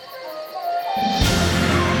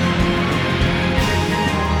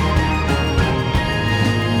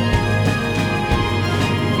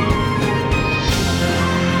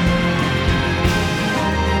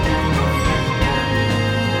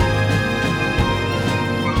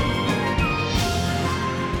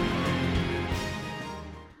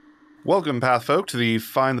Welcome, Pathfolk, to the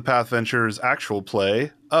Find the Path Ventures actual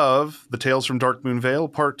play of the Tales from Darkmoon Vale,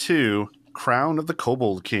 Part 2, Crown of the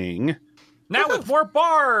Kobold King. Now with more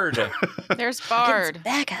Bard! There's Bard.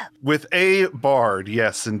 Backup. With a Bard,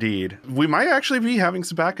 yes, indeed. We might actually be having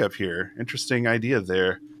some backup here. Interesting idea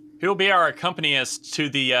there. He'll be our accompanist to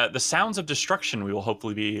the sounds of destruction we will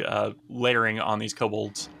hopefully be layering on these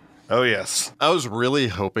kobolds. Oh, yes. I was really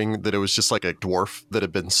hoping that it was just like a dwarf that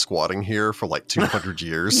had been squatting here for like 200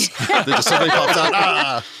 years. That just suddenly pops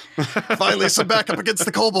out, finally some backup against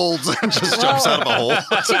the kobolds, and just jumps out of a hole.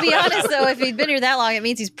 To be honest, though, if he'd been here that long, it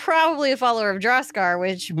means he's probably a follower of Droskar,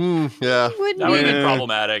 which Yeah. wouldn't That would have be. been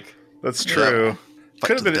problematic. That's true. Yeah.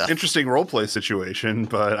 Could have been death. an interesting roleplay situation,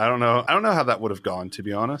 but I don't know. I don't know how that would have gone, to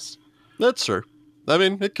be honest. That's true. I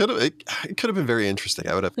mean, it could have been very interesting.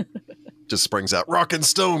 I would have just springs out rock and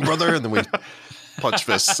stone, brother, and then we punch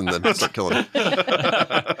fists and then start killing him.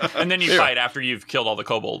 And then you fight after you've killed all the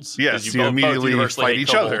kobolds. 'Cause Yes, you both immediately universally fight hate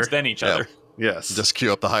each kobolds, other. Then each Yeah. other. Yes. Just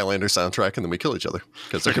cue up the Highlander soundtrack and then we kill each other.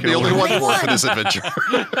 Because there could be Kill only one one. dwarf in this adventure.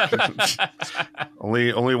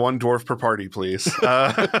 Only one dwarf per party, please.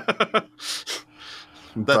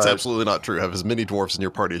 That's But- absolutely not true. Have as many dwarves in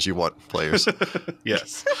your party as you want, players.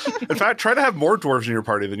 Yes. In fact, try to have more dwarves in your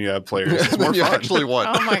party than you have players. It's more you fun. actually want.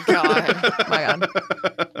 Oh my god. Oh my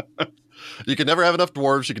god. You can never have enough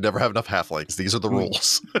dwarves. You can never have enough halflings. These are the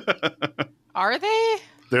rules. Are they?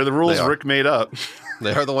 They're the rules They are. Rick made up.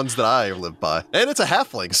 They are the ones that I live by. And it's a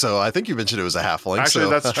halfling, so I think you mentioned it was a halfling. Actually, so,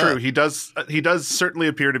 that's true. He does certainly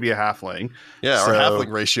appear to be a halfling. Yeah, our So-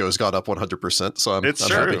 halfling ratio has gone up 100%, so I'm It's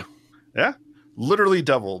happy. true. Yeah. Literally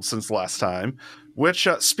doubled since last time. Which,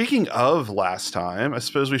 speaking of last time, I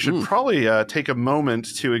suppose we should probably take a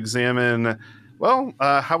moment to examine,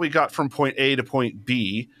 how we got from point A to point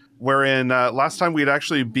B, wherein last time we'd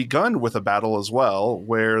actually begun with a battle as well,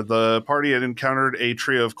 where the party had encountered a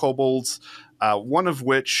trio of kobolds, one of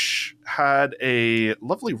which had a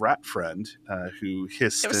lovely rat friend who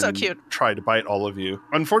hissed It was and so cute. tried to bite all of you.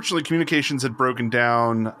 Unfortunately, communications had broken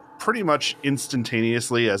down pretty much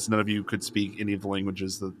instantaneously, as none of you could speak any of the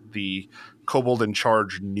languages that the kobold in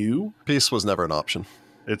charge knew. Peace was never an option.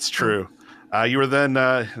 It's true. You were then,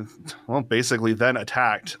 basically then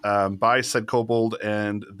attacked by said kobold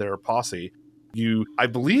and their posse. You, I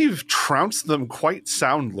believe, trounced them quite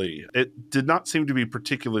soundly. It did not seem to be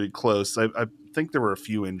particularly close. I think there were a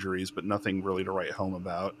few injuries, but nothing really to write home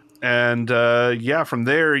about. And from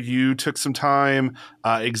there, you took some time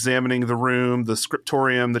examining the room, the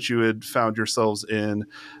scriptorium that you had found yourselves in.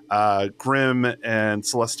 Grim and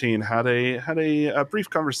Celestine had a brief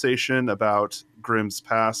conversation about Grim's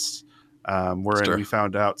past, wherein Sure. we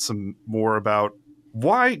found out some more about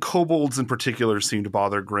why kobolds in particular seem to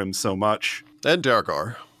bother Grim so much. And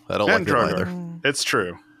Dargar. I don't And like him Draugr. either. It's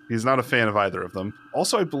true. He's not a fan of either of them.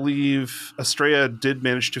 Also, I believe Estrella did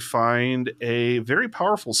manage to find a very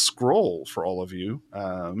powerful scroll for all of you.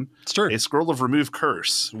 It's true. A scroll of remove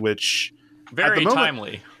curse, which, Very moment-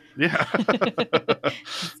 timely. yeah.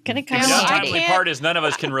 It's gonna come You The know, in I untimely handy. can't- part is none of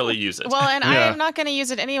us can really use it. Well, and I Yeah. am not going to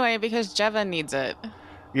use it anyway because Jeva needs it.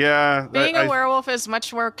 Yeah. Being a a werewolf is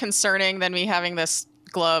much more concerning than me having this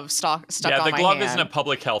glove stuck yeah, on the my glove hand. isn't a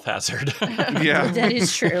public health hazard. Yeah, That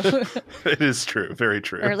is true. it is true. Very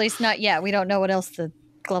true. Or at least not yet. We don't know what else the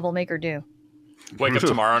glove will make her do. Wake up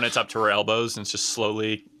tomorrow and it's up to her elbows and it's just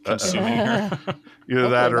slowly consuming her. Either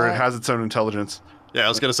that or Hopefully it not. has its own intelligence. Yeah, I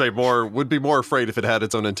was going to say would be more afraid if it had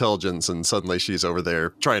its own intelligence and suddenly she's over there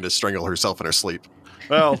trying to strangle herself in her sleep.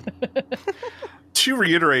 Well, to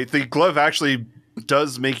reiterate, the glove actually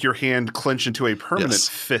does make your hand clench into a permanent Yes.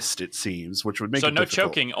 fist, it seems, which would make So it no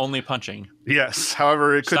difficult. choking, only punching. Yes.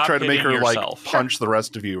 However, it could Stop try to make hitting her yourself. like punch the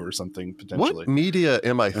rest of you or something potentially. What media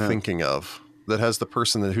am I thinking of that has the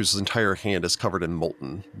person whose entire hand is covered in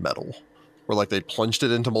molten metal? Where like they plunged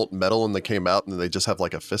it into molten metal and they came out and they just have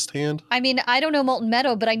like a fist hand? I mean, I don't know Molten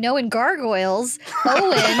Meadow, but I know in Gargoyles,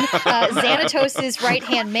 Owen, Xanatos'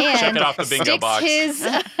 right-hand man, Check it off the bingo sticks box. his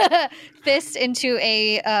fist into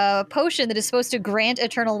a potion that is supposed to grant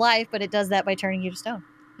eternal life, but it does that by turning you to stone.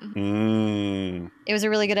 Mm. It was a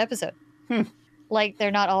really good episode. Like,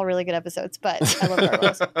 they're not all really good episodes, but I love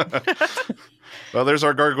Gargoyles. Well, there's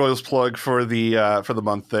our gargoyles plug for the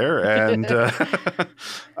month there, and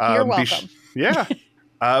You're welcome.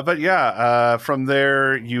 From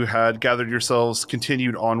there you had gathered yourselves,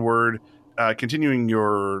 continued onward, continuing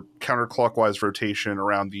your counterclockwise rotation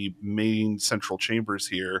around the main central chambers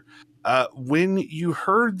here. When you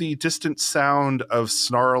heard the distant sound of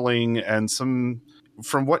snarling and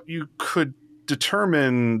from what you could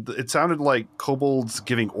determine, it sounded like kobolds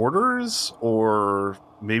giving orders or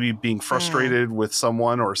maybe being frustrated with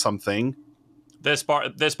someone or something. This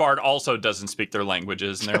bard also doesn't speak their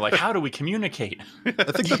languages, and they're like, "How do we communicate?" I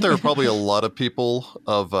think that there are probably a lot of people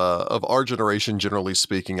of our generation, generally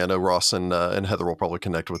speaking. I know Ross and Heather will probably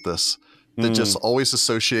connect with this. That just always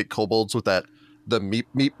associate kobolds with the meep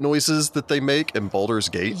meep noises that they make in Baldur's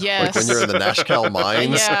Gate. Yes. Like when you're in the Nashkel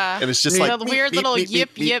mines, Yeah. and it's just The like weird meep, little meep,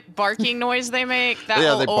 yip meep, meep. yip barking noise they make. That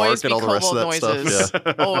Yeah, will they always bark be and all the rest of kobold that noises.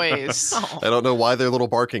 stuff, Always. I don't know why they're little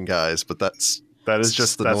barking guys, but that's That's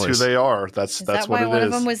the who noise. they are. That's Is that what why it one is.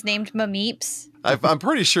 of them was named Mameeps? I'm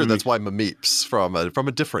pretty sure that's why Mameeps from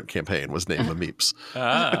a different campaign was named Mameeps.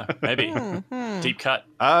 Maybe. Deep cut.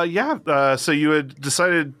 So you had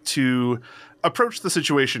decided to approach the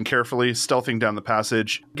situation carefully, stealthing down the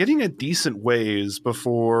passage, getting a decent ways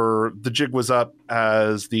before the jig was up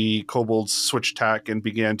as the kobolds switched tack and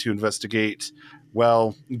began to investigate.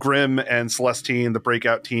 Well, Grim and Celestine, the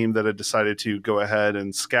breakout team that had decided to go ahead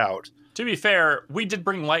and scout. To be fair, we did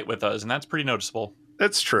bring light with us, and that's pretty noticeable.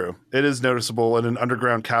 It's true. It is noticeable in an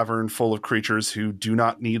underground cavern full of creatures who do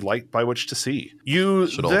not need light by which to see. You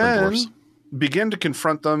Should all been then dwarfs. begin to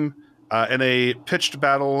confront them in a pitched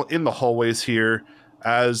battle in the hallways here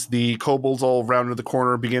as the kobolds all rounded the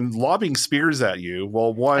corner begin lobbing spears at you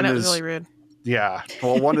while one And it is was really rude.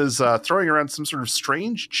 while one is throwing around some sort of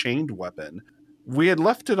strange chained weapon. We had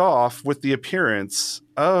left it off with the appearance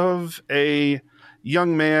of a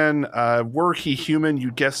young man, were he human,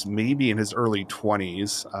 you'd guess maybe in his early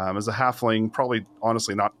 20s. As a halfling, probably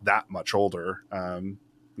honestly not that much older.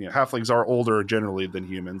 Halflings are older generally than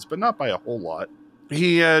humans, but not by a whole lot.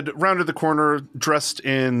 He had rounded the corner dressed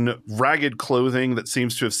in ragged clothing that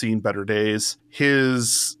seems to have seen better days.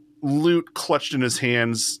 His lute clutched in his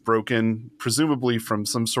hands, broken, presumably from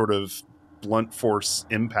some sort of blunt force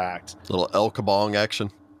impact. Little El Kabong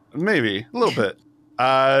action. Maybe, a little bit.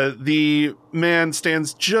 The man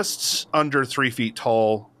stands just under 3 feet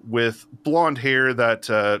tall with blonde hair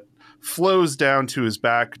that flows down to his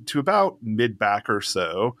back to about mid-back or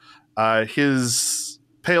so. His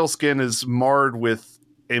pale skin is marred with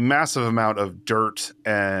a massive amount of dirt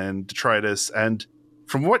and detritus, and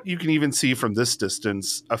from what you can even see from this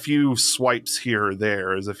distance, a few swipes here or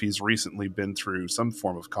there as if he's recently been through some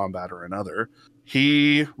form of combat or another.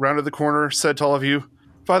 He rounded the corner, said to all of you,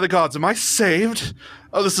 "By the gods, am I saved?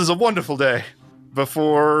 Oh, this is a wonderful day."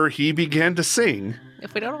 Before he began to sing.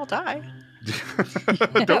 If we don't all die.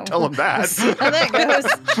 Don't tell him that. We'll see how that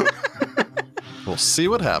goes. We'll see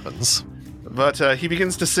what happens. But he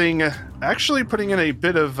begins to sing, actually putting in a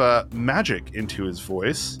bit of magic into his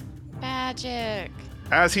voice. Magic.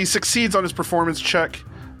 As he succeeds on his performance check,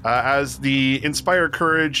 as the Inspire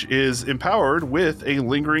Courage is empowered with a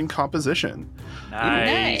lingering composition.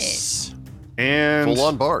 Nice. And Full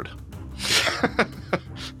on bard.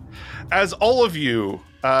 as all of you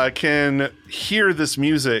can hear this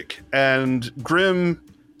music, and Grim,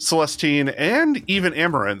 Celestine, and even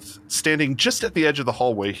Amaranth standing just at the edge of the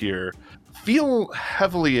hallway here, feel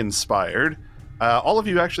heavily inspired. All of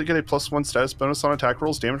you actually get a +1 status bonus on attack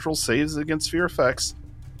rolls, damage rolls, saves against fear effects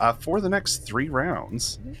for the next 3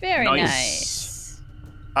 rounds. Very nice.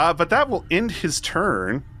 But that will end his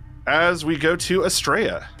turn as we go to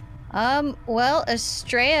Estrella. Well,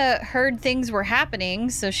 Estrella heard things were happening,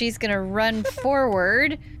 so she's gonna run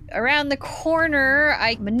forward. Around the corner,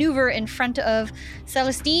 I maneuver in front of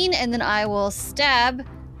Celestine, and then I will stab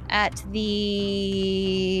at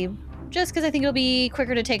the... Just because I think it'll be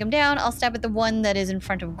quicker to take him down, I'll stab at the one that is in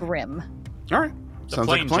front of Grim. All right. The Sounds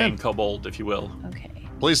like a plain plan. Jane kobold, if you will. Okay.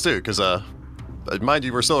 Please do, because mind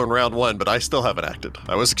you, we're still in round 1, but I still haven't acted.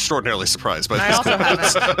 I was extraordinarily surprised by I this. also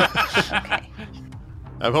haven't. Okay.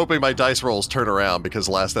 I'm hoping my dice rolls turn around because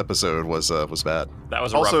last episode was bad. That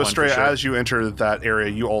was a Also, rough one for Estrella, sure. as you enter that area,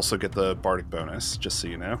 you also get the bardic bonus, just so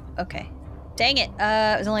you know. Okay. Dang it.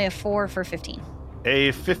 It was only a 4 for 15.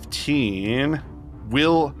 A 15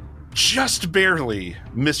 will just barely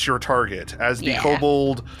miss your target as the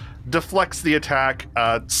kobold deflects the attack,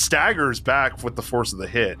 staggers back with the force of the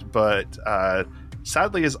hit, but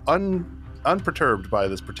sadly is unperturbed by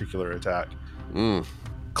this particular attack.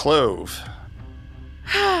 Clove.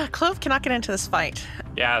 Clove cannot get into this fight.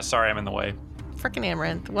 Yeah, sorry, I'm in the way. Frickin'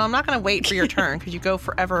 Amaranth. Well, I'm not going to wait for your turn because you go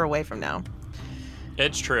forever away from now.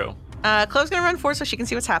 It's true. Clove's going to run forward so she can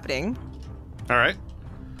see what's happening. All right.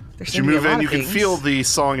 There As seem you to be a move lot in, of you can things. feel the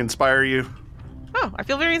song inspire you. Oh, I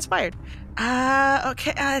feel very inspired.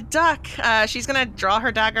 Okay, Duck. She's going to draw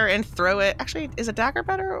her dagger and throw it. Actually, is a dagger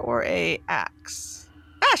better or a axe?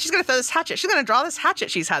 She's going to throw this hatchet. She's going to draw this hatchet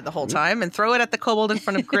she's had the whole time and throw it at the kobold in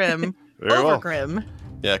front of Grim. Very over well. Grim.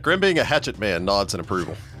 Yeah, Grim being a hatchet man nods in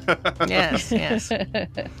approval. Yes, yes. Okay,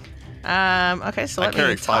 so I let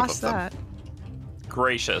carry me 5 toss of them. that.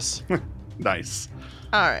 Gracious. Nice.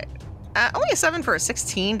 All right. Only a 7 for a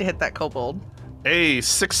 16 to hit that kobold. A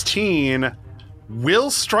 16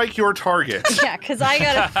 will strike your target. Yeah, because I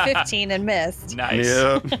got a 15 and missed. Nice.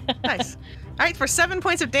 Yeah. Nice. All right, for 7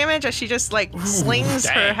 points of damage as she just like slings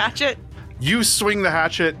her dang. hatchet. You swing the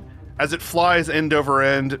hatchet as it flies end over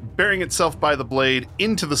end, bearing itself by the blade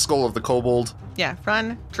into the skull of the kobold. Yeah,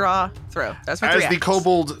 run, draw, throw. That's my 3 As the actions.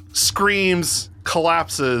 kobold screams,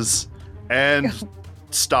 collapses, and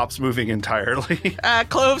stops moving entirely.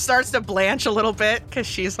 Clove starts to blanch a little bit because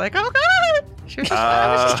she's like, oh god! She was just,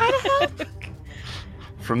 I was just trying to help.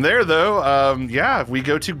 From there, though, we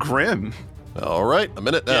go to Grim. All right, a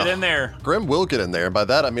minute now. Get in there. Grim will get in there, and by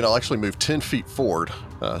that I mean I'll actually move 10 feet forward,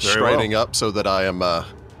 striding up so that I am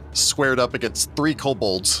squared up against 3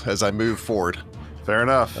 kobolds as I move forward. Fair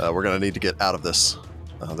enough. We're going to need to get out of this.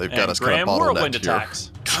 They've got And us kind of Graham, whirlwind bottlenecked here.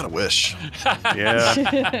 attacks. God, I wish.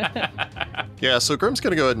 Yeah. Yeah, so Grim's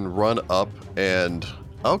going to go ahead and run up, and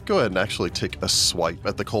I'll go ahead and actually take a swipe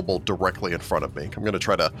at the kobold directly in front of me. I'm going to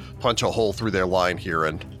try to punch a hole through their line here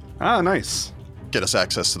and Nice. get us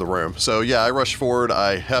access to the room. So yeah, I rush forward,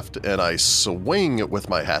 I heft, and I swing with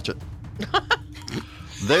my hatchet.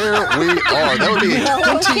 There we are. That would be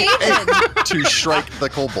a 28 to strike the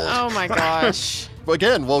kobold. Oh my gosh.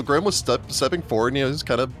 Again, while Grim was stepping forward, his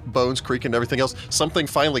kind of bones creaking and everything else, something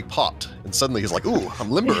finally popped, and suddenly he's like, ooh,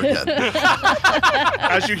 I'm limber again.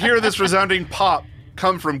 As you hear this resounding pop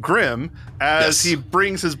come from Grim, as Yes. he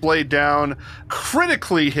brings his blade down,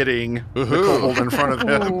 critically hitting the Woohoo. kobold in front of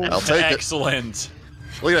him. I'll take it. Excellent.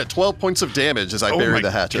 Look at that, 12 points of damage as I Oh bury my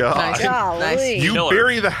the hatchet. God. Nice. Golly. You Killer.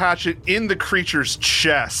 bury the hatchet in the creature's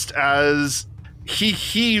chest as he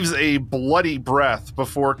heaves a bloody breath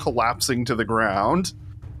before collapsing to the ground.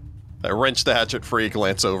 I wrench the hatchet free,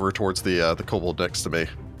 glance over towards the kobold next to me.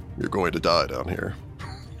 You're going to die down here.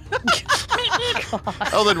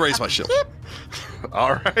 I'll then raise my shield.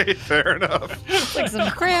 All right, fair enough. It's like some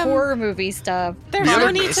Grim. horror movie stuff. There's The no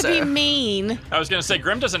other- need to be mean. I was going to say,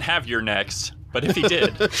 Grim doesn't have your next, but if he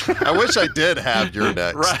did, I wish I did have your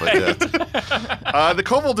next, but yeah. right? The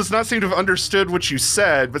kobold does not seem to have understood what you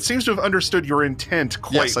said, but seems to have understood your intent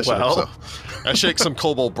quite Yes, I should well. hope so. I shake some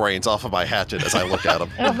kobold brains off of my hatchet as I look at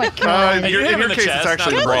him. Oh my god. you hit him in in your the case, chest, it's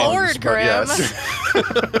actually not Good the brain. brains, lord, but Grim.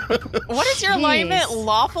 yes. What is your alignment? Jeez.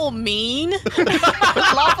 Lawful mean?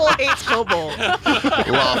 Lawful hates kobold.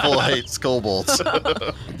 Lawful hates kobolds.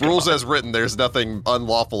 Rules as written, there's nothing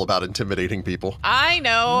unlawful about intimidating people. I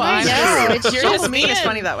know. I I'm know, just- it's you're so just mean is being-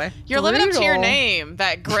 funny that way. You're living up to your Brutal. name,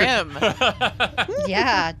 that Grim.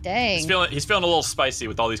 Yeah, dang. He's feeling a little spicy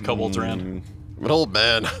with all these kobolds around. I'm an old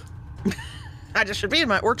man. I just should be in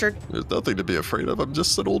my orchard There's nothing to be afraid of. I'm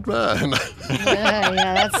just an old man. Yeah,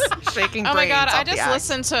 that's shaking Oh my brains god, I off the just axe.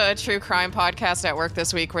 listened to a true crime podcast at work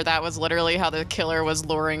this week where that was literally how the killer was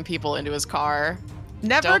luring people into his car.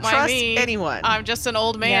 Never Don't mind trust me. anyone. I'm just an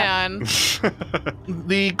old man.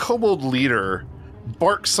 The kobold leader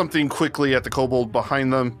barks something quickly at the kobold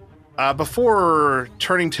behind them before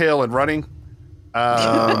turning tail and running,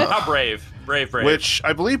 How brave. Brave. which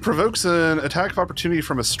I believe provokes an attack of opportunity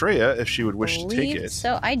from Estrella if she would wish to take believe it.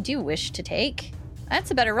 So I do wish to take.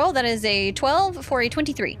 That's a better roll. That is a 12 for a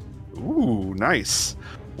 23. Ooh, nice.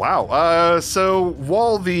 Wow. So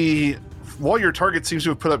while your target seems to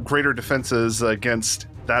have put up greater defenses against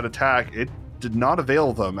that attack, it did not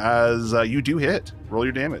avail them as you do hit. Roll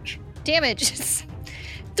your damage. Damage.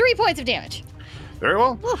 3 points of damage. Very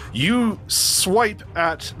well. You swipe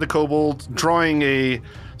at the kobold, drawing a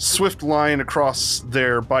swift line across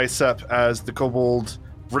their bicep as the kobold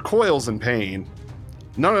recoils in pain.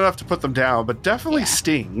 Not enough to put them down, but definitely Yeah.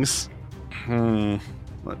 stings.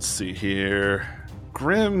 Let's see here.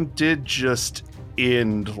 Grim did just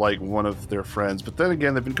end like one of their friends, but then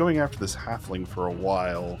again, they've been going after this halfling for a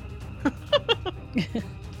while.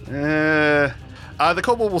 The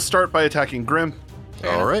kobold will start by attacking Grim.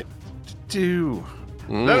 All right.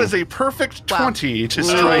 That is a perfect 20 to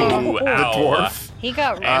strike Ooh, the ow. dwarf. He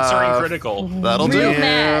got Answering critical. That'll real do.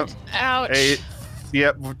 mad. Ouch.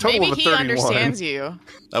 Total Maybe of a he 31. understands you.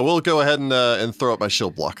 I will go ahead and throw up my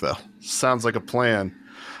shield block, though. Sounds like a plan.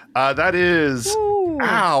 That is,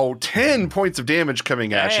 ow, 10 points of damage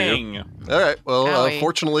coming at you. Dang. All right. Well, Owie.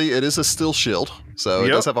 fortunately, it is a steel shield, so it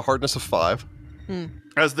Yep. does have a hardness of 5.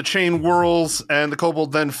 As the chain whirls and the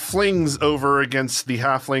kobold then flings over against the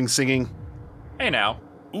halfling singing, Hey now.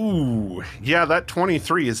 ooh, yeah, that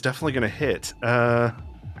 23 is definitely going to hit. Ow.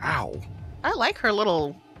 I like her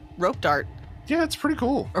little rope dart Yeah, it's pretty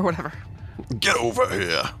cool. or whatever. Get over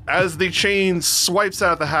here. As the chain swipes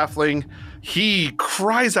out the halfling, he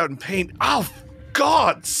cries out in pain, "Oh,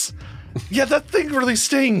 gods! Yeah, that thing really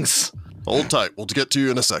stings." Hold tight. We'll get to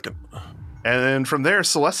you in a second. And then from there,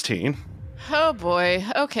 Celestine. Oh boy.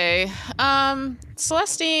 Okay.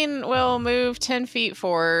 Celestine will move 10 feet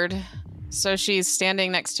forward. So she's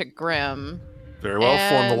standing next to Grim. Very well,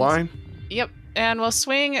 form the And- line. Yep. And we'll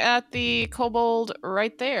swing at the kobold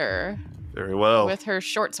right there Very well. with her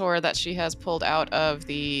short sword that she has pulled out of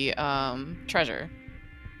the treasure.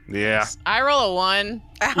 Yeah. I roll a 1.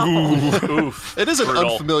 Oof. It is an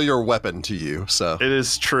Brutal. unfamiliar weapon to you, so. It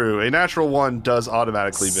is true. A natural 1 does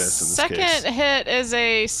automatically miss in this Second case. hit is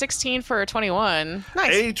a 16 for a 21.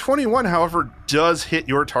 Nice. A 21, however, does hit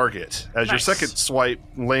your target as your Nice. second swipe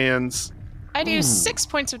lands. I do 6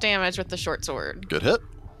 points of damage with the short sword. Good hit.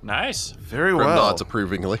 Nice. Very Grim well. nods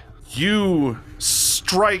approvingly. You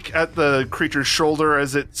strike at the creature's shoulder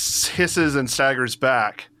as it hisses and staggers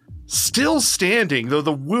back. Still standing, though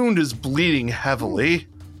the wound is bleeding heavily.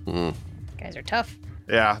 Guys are tough.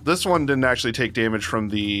 Yeah, this one didn't actually take damage from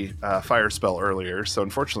the fire spell earlier, so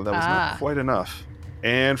unfortunately that was not quite enough.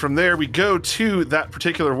 And from there we go to that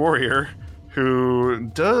particular warrior who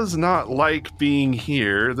does not like being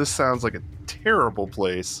here. This sounds like a terrible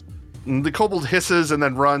place. The kobold hisses and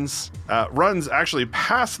then runs. Runs actually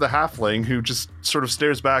past the halfling who just sort of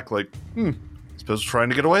stares back like, suppose we're trying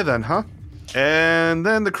to get away then, huh? And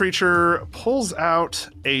then the creature pulls out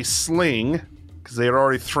a sling, because they had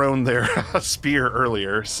already thrown their spear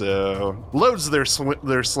earlier, so loads their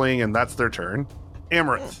sling, and that's their turn.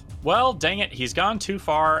 Amaranth. Well, dang it, he's gone too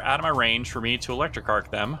far out of my range for me to electric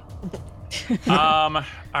arc them. All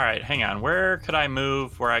right, hang on. Where could I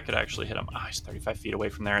move where I could actually hit him? Oh, he's 35 feet away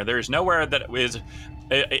from there. There's nowhere that is,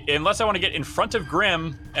 unless I want to get in front of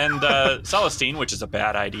Grim and Celestine, which is a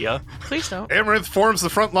bad idea. Please don't. Amaranth forms the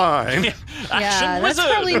front line. Yeah, Action that's wizard.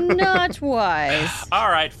 probably not wise. All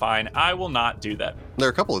right, fine. I will not do that. There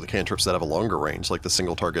are a couple of the cantrips that have a longer range, like the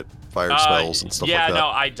single target fire spells and stuff yeah, like that. no,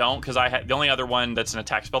 I don't, because the only other one that's an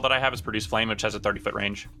attack spell that I have is Produce Flame, which has a 30-foot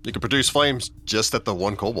range. You can produce flames just at the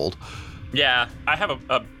one kobold. Yeah, I have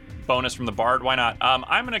a bonus from the Bard. Why not?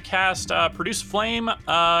 I'm going to cast Produce Flame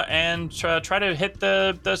and try to hit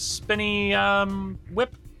the spinny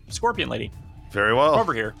whip scorpion lady. Very well.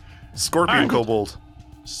 Over here. Scorpion Alright. kobold.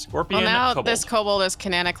 Scorpion Well, now kobold. this kobold is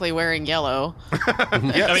canonically wearing yellow. I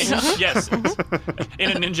mean, yes.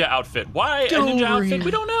 In a ninja outfit. Why a ninja outfit?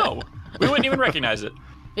 We don't know. We wouldn't even recognize it.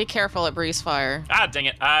 Be careful at Breeze Fire. Ah, dang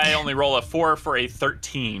it. I only roll a 4 for a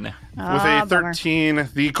 13. With Ah, a bummer. 13,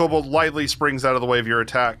 the kobold lightly springs out of the way of your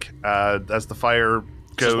attack as the fire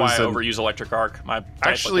This is goes why I and overuse Electric Arc. My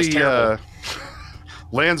actually is terrible.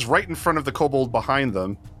 lands right in front of the kobold behind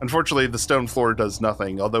them. Unfortunately, the stone floor does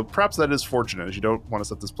nothing, although perhaps that is fortunate as you don't want to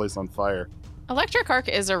set this place on fire. Electric Arc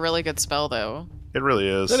is a really good spell, though. It really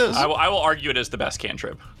is. It is. I will argue it is the best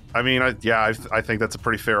cantrip. I mean, I think that's a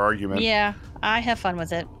pretty fair argument. Yeah, I have fun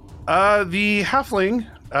with it. The halfling,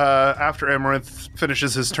 after Amaranth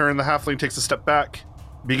finishes his turn, the halfling takes a step back,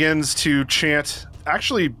 begins to chant,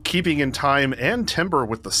 actually keeping in time and timbre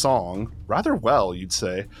with the song, rather well, you'd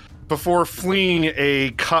say, before fleeing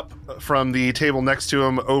a cup from the table next to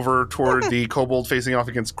him over toward the kobold facing off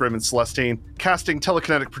against Grim and Celestine, casting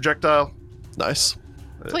telekinetic projectile. Nice.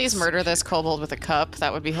 Please murder this kobold with a cup.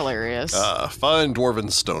 That would be hilarious. Fine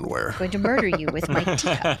dwarven stoneware. Going to murder you with my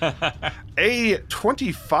teacup. A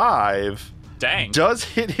 25 Dang. does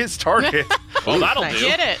hit his target Well, that'll Nice. do.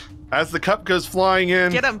 Get it. as the cup goes flying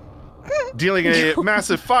in. Get him. Dealing a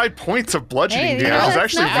massive 5 points of bludgeoning Hey, damage is that's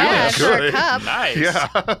actually not bad for a really good. cup. Nice.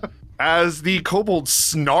 Yeah. As the kobold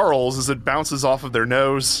snarls as it bounces off of their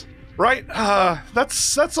nose. Right,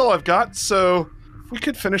 that's all I've got, so if we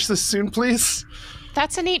could finish this soon, please.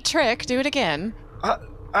 That's a neat trick. Do it again.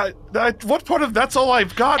 What part of that's all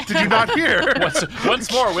I've got did you not hear? Once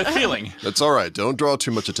more with feeling. That's all right. Don't draw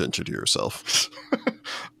too much attention to yourself.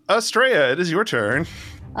 Estrella, it is your turn.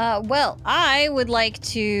 Well, I would like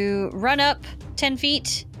to run up 10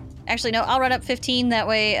 feet. Actually, no, I'll run up 15. That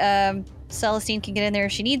way, Celestine can get in there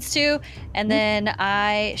if she needs to. And then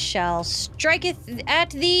I shall strike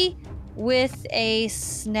at thee with a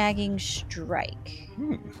snagging strike.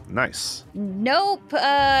 Nice. Nope,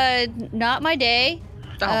 not my day.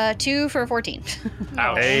 2 for 14.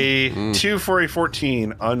 Ouch. A 2 for a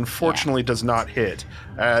 14 unfortunately does not hit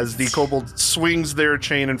as the kobold swings their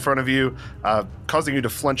chain in front of you, causing you to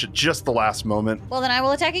flinch at just the last moment. Well, then I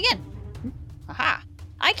will attack again. Aha.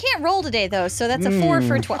 I can't roll today, though, so that's a 4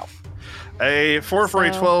 for 12. A 4 for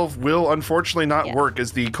a So- 12 will unfortunately not Yeah. work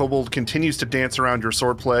as the kobold continues to dance around your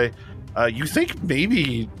swordplay. You think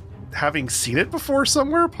maybe having seen it before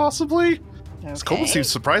somewhere, possibly? This kobold seems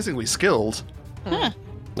surprisingly skilled.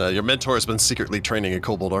 Your mentor has been secretly training a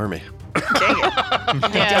kobold army.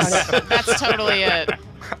 Yes, that's totally it.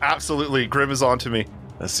 Absolutely, Grim is on to me.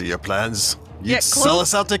 I see your plans. Yeah, You'd sell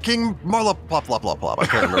us out to King Marla Plop Plop Plop Plop. I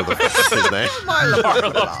can't remember his name.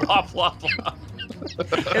 Marla, blah, blah, blah.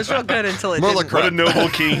 It was real good until it Merla didn't. What a noble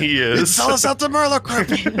king he You'd is. sell us out to Merla.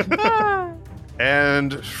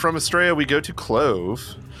 And from Estrella, we go to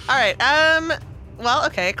Clove. All right. Well,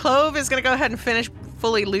 okay. Clove is gonna go ahead and finish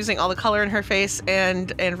fully losing all the color in her face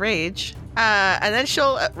and rage. And then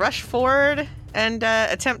she'll rush forward and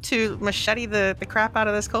attempt to machete the crap out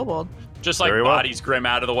of this kobold. Just like Very well. bodies Grim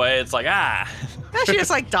out of the way. It's like, ah. No, she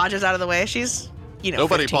just like dodges out of the way. She's,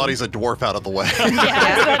 Nobody 15. bodies a dwarf out of the way. Yeah,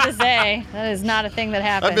 I was about to say that is not a thing that I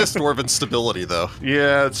happens. miss dwarven stability, though.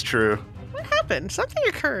 Yeah, it's true. What happened? Something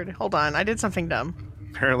occurred. Hold on. I did something dumb.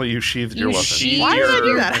 Apparently, you sheathed your You weapon. sheathed Why did I do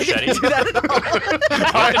your that? I didn't machete. do that at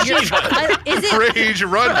all. Hit the sheath button. Is it? Rage,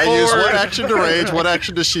 run I forward. use one action to rage, one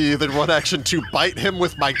action to sheathe, and one action to bite him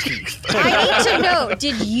with my teeth. I need to know.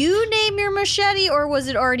 Did you name your machete, or was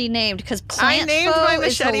it already named? Because I plant named foe my is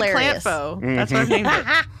machete Plant hilarious. Foe. That's what I named it.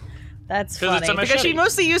 That's 'Cause it's funny. a machete. Because she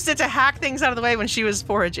mostly used it to hack things out of the way when she was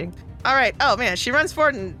foraging. All right. Oh, man. She runs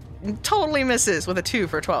forward and totally misses with a 2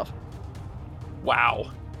 for 12.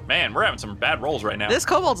 Wow. Man, we're having some bad rolls right now. This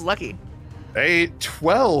kobold's lucky. A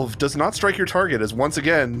 12 does not strike your target, as once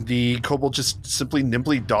again, the kobold just simply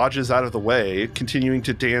nimbly dodges out of the way, continuing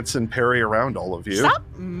to dance and parry around all of you. Stop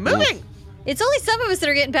moving. It's only some of us that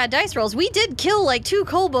are getting bad dice rolls. We did kill like 2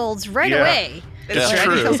 kobolds right Yeah. away. It's Yeah, true. I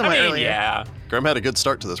true. did kill I someone mean, earlier. yeah. Graham had a good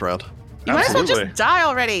start to this round. You might as well Absolutely. just die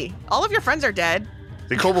already. All of your friends are dead.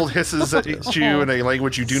 The kobold hisses at you in a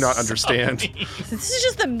language you do not understand. This is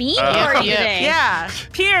just the mean part yeah. today. Yeah.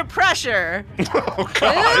 Peer pressure. Oh, God.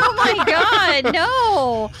 Oh my god,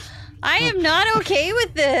 no. I am not okay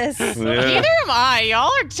with this. Yeah. Neither am I.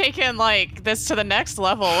 Y'all are taking like this to the next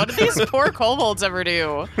level. What did these poor kobolds ever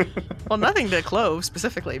do? Well, nothing to Clove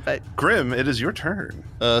specifically, but Grim, it is your turn.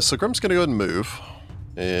 So Grim's going to go ahead and move.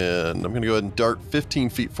 And I'm going to go ahead and dart 15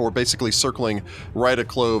 feet forward, basically circling right at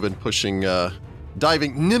Clove and pushing,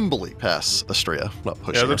 diving nimbly past Estrella. Not Yeah,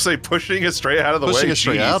 pushing I her. was say pushing it straight out of the way. Pushing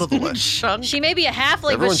Estrella Jeez. out of the way. Shunk. She may be a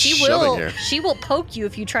halfling, Everyone's but she shoving will here. she will poke you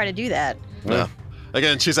if you try to do that. No.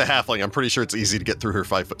 Again, she's a halfling. I'm pretty sure it's easy to get through her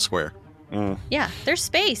 5-foot square. Yeah, there's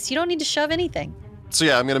space. You don't need to shove anything. So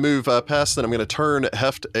yeah, I'm going to move past, then I'm going to turn,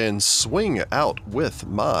 heft, and swing out with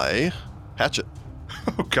my hatchet.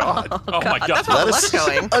 Oh, God. Oh my god. That's how That luck's is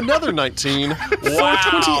going. another 19 for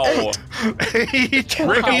Wow. 28.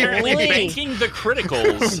 Really Holy. banking the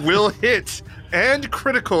criticals. Will hit and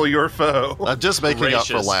critical your foe. I'm just making up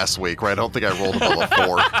for Gracious. last week, right? I don't think I rolled above a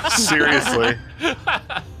 4. Seriously.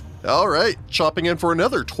 All right, chopping in for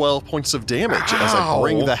another 12 points of damage as I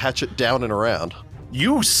bring Ow. the hatchet down and around.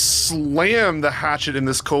 You slam the hatchet in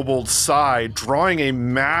this kobold's side, drawing a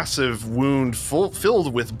massive wound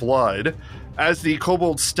filled with blood as the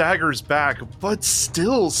kobold staggers back, but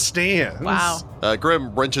still stands. Wow.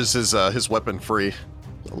 Grim wrenches his weapon free.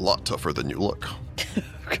 A lot tougher than you look.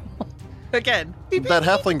 Again. Beep, beep. That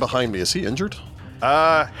halfling behind me, is he injured?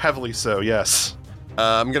 Heavily so, yes.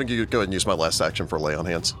 I'm going to go ahead and use my last action for lay on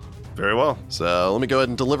hands. Very well. So let me go ahead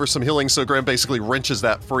and deliver some healing. So Graham basically wrenches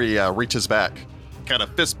that free, reaches back, kind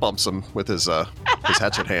of fist bumps him with his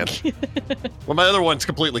hatchet hand. Well, my other one's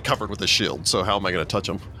completely covered with his shield, so how am I going to touch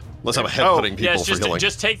him? Unless I'm headbutting people Yes, for healing.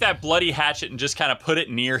 just take that bloody hatchet and just kind of put it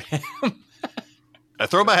near him. I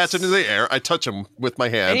throw my hatchet into the air, I touch him with my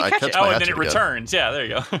hand, And you I catch catch it. my Oh, and hatchet then it again. returns. Yeah, there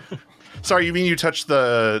you go. Sorry, you mean you touched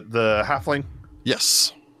the halfling?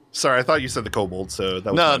 Yes. Sorry, I thought you said the kobold, so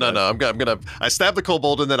that was No, my no, bad. no. I stab the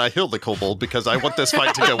kobold and then I heal the kobold because I want this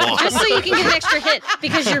fight to go on. Just so you can get an extra hit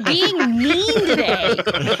because you're being mean today.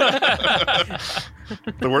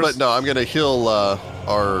 The worst. But no, I'm going to heal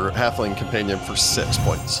our halfling companion for 6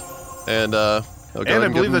 points. And I'll go ahead And I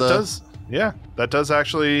give believe him that the- does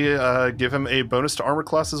actually give him a bonus to armor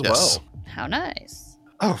class as Yes. well. How nice.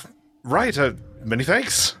 Oh, right. Many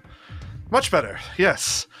thanks. Much better.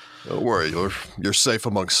 Yes. Don't worry, you're safe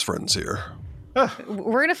amongst friends here.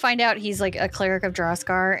 We're gonna find out he's like a cleric of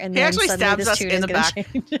Droskar, and He then actually suddenly stabs this us tune in is the gonna back.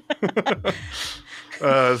 change.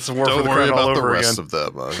 It's a war for Don't the worry crown all about the over rest again.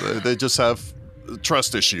 of them. They just have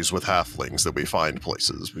trust issues with halflings that we find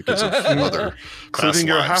places because of other past Including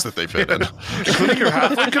your lives that they've been in. Including your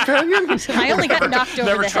halfling companion? I only got knocked over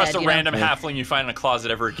Never the trust head. a you know? random halfling you find in a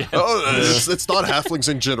closet ever again. Oh, it's not halflings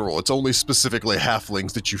in general. It's only specifically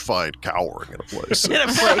halflings that you find cowering in a place. In a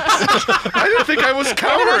place. I didn't think I was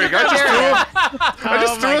cowering. I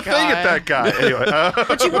just threw a thing at that guy. Anyway,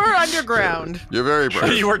 But you were underground. You're very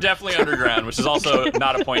brave. You were definitely underground, which is also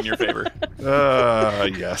not a point in your favor.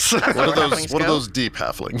 yes. What are halflings those go. deep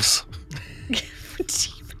halflings?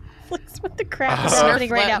 What the crap is happening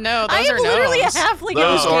right now? No, I those am are literally gnomes. a halfling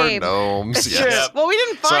Those in are this game. gnomes. Yes. Well, we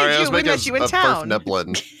didn't find Sorry, I you. was We making met you in a town.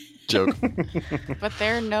 Neblin joke. But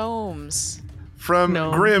they're gnomes. From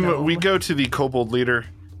No, Grim, no. we go to the kobold leader,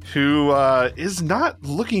 who is not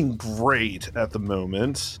looking great at the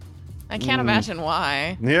moment. I can't imagine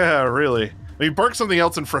why. Yeah, really. He barks something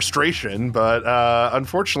else in frustration, but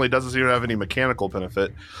unfortunately doesn't seem to have any mechanical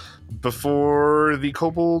benefit. Before the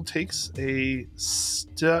kobold takes a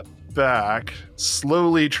step back,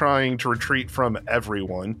 slowly trying to retreat from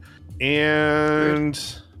everyone. And,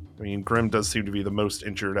 I mean, Grim does seem to be the most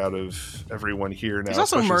injured out of everyone here now. He's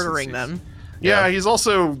also especially since murdering he's- them. Yeah, he's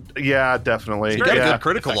also, definitely. He got a Yeah. good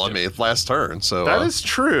critical on me last turn, so That is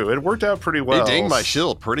true. It worked out pretty he well. dinged my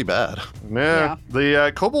shield pretty bad. Yeah.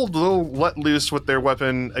 The kobold will let loose with their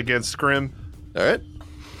weapon against Grim. All right.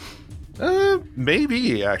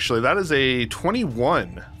 Maybe, actually. That is a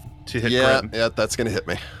 21 to hit Yeah, Grim. yeah, that's gonna hit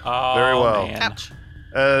me. Oh, Very well. man. Ouch.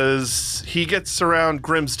 As he gets around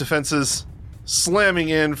Grim's defenses, slamming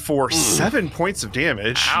in for 7 points of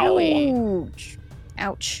damage. Ow. Ouch.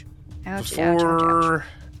 Ouch. Ouch, ouch, ouch, ouch. Before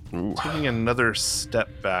Ooh. taking another step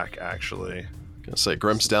back, actually. Gonna say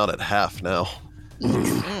Grim's down at half now.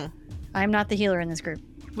 I'm not the healer in this group.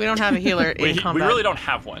 We don't have a healer in We combat. really don't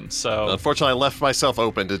have one, so Unfortunately, I left myself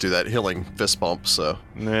open to do that healing fist bump. So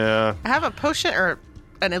Yeah. I have a potion or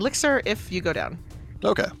an elixir if you go down.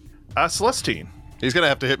 okay, Celestine. he's gonna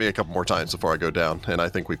have to hit me a couple more times before I go down, and I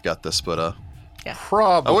think we've got this. But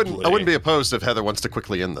Probably. I wouldn't be opposed if Heather wants to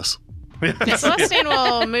quickly end this. Celestine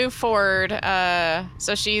will move forward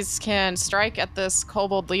so she can strike at this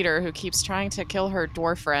kobold leader who keeps trying to kill her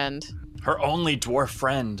dwarf friend. her only dwarf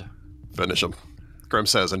friend. Finish him. Grim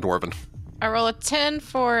says in Dwarven. I roll a 10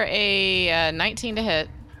 for a 19 to hit.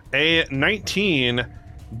 A 19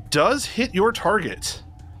 does hit your target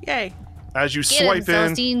Yay. as you Get him, swipe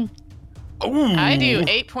in. Celestine. Ooh. I do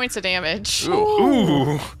 8 points of damage.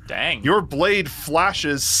 Ooh. Dang. Your blade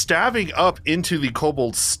flashes, stabbing up into the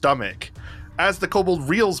kobold's stomach. As the kobold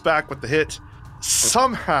reels back with the hit,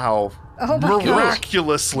 somehow, Oh my gosh.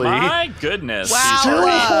 miraculously, My goodness. Wow. still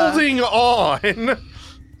holding on.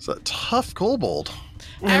 It's a tough kobold.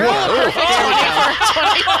 I roll a perfect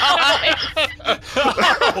 20 for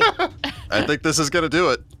 25. I think this is gonna do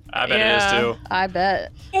it. I bet Yeah. it is too. I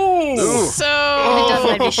bet. Ooh. So If it doesn't,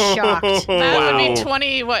 I'd be shocked. that would Wow. be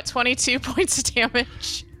 22points of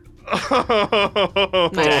damage.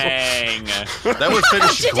 Dang. That would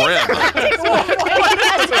finish Grim.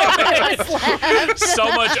 So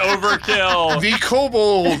much overkill. The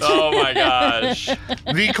kobold, Oh my gosh.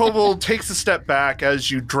 the kobold takes a step back as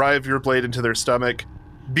you drive your blade into their stomach,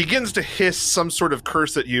 begins to hiss some sort of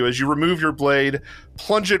curse at you as you remove your blade,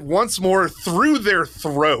 plunge it once more through their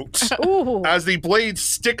throat Ooh. as the blade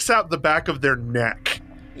sticks out the back of their neck.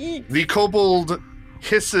 The kobold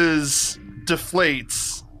hisses,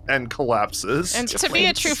 deflates, and collapses. And to be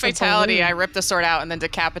a true fatality, I rip the sword out and then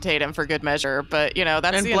decapitate him for good measure. But, you know,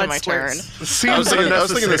 that's And the end of blood my turn. squirts. I was Seems thinking the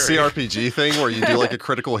unnecessary. CRPG thing where you do like a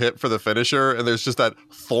critical hit for the finisher, and there's just that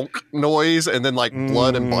thunk noise, and then like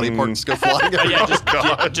blood and body parts go flying. Oh, yeah,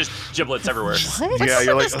 everywhere. just giblets everywhere. Yeah,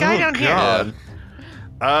 you're like, this guy oh down here?"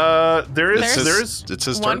 god. There's It's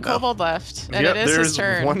his One turn now. kobold left, and yep, it is there's his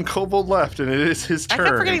turn. one kobold left, and it is his I turn.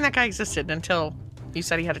 kept forgetting that guy existed until you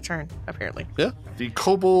said he had a turn, apparently. The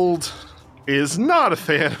kobold is not a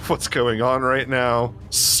fan of what's going on right now,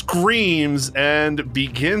 screams and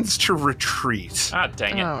begins to retreat. Ah,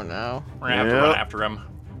 dang it. Oh no. We're gonna have to Yep. run after him.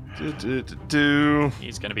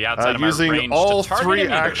 He's gonna be outside of my Using range all to target three him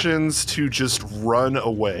either. actions to just run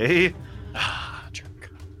away. Ah,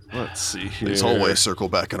 jerk. Let's see here. These hallways circle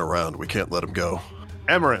back and around. We can't let him go.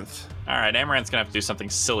 Amaranth. All right, Amaranth's gonna have to do something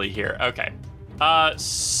silly here. Okay.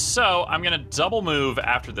 So I'm gonna double move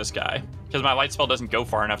after this guy because my light spell doesn't go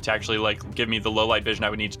far enough to actually like give me the low light vision I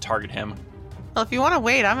would need to target him. Well, if you want to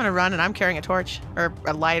wait, I'm going to run and I'm carrying a torch or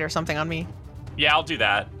a light or something on me. Yeah, I'll do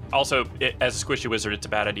that. Also, as a squishy wizard, it's a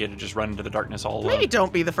bad idea to just run into the darkness all alone. Maybe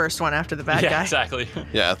don't be the first one after the bad yeah, guy. exactly.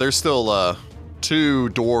 Yeah, there's still 2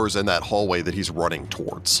 doors in that hallway that he's running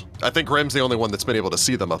towards. I think Grim's the only one that's been able to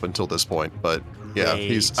see them up until this point, but yeah,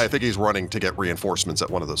 Great. I think he's running to get reinforcements at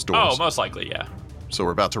one of those doors. Oh, most likely, yeah. So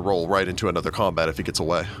we're about to roll right into another combat if he gets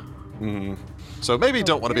away. Mhm. So maybe you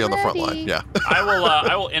don't want to be on the front line. Ready. Yeah.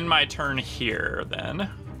 I will end my turn here then.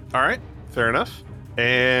 All right, fair enough.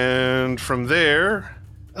 And from there,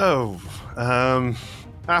 after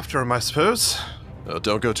him, I suppose.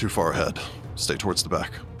 Don't go too far ahead. Stay towards the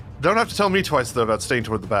back. Don't have to tell me twice, though, about staying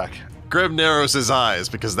toward the back. Grim narrows his eyes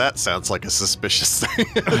because that sounds like a suspicious thing.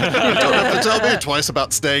 You don't have to tell me twice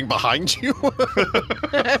about staying behind you.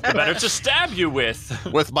 Better to stab you with.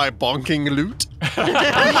 With my bonking loot. Oh my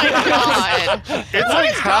god. It's What like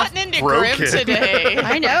has half gotten into broken. Grim today?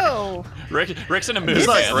 I know. Rick's in a mood. He's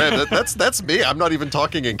like, man. Grim, that's me. I'm not even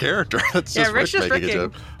talking in character. That's Yeah, just Rick's Rick just making a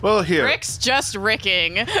Ricking. joke. Well, here. Rick's just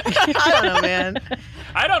ricking. I don't know, man.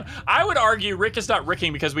 I would argue Rick is not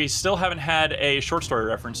ricking because we still haven't had a short story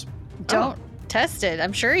reference. Don't test it.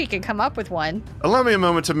 I'm sure you can come up with one. Allow me a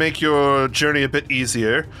moment to make your journey a bit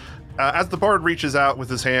easier. As the bard reaches out with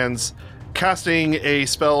his hands, casting a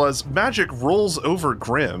spell as magic rolls over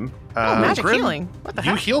Grim. Magic Grim, healing. What the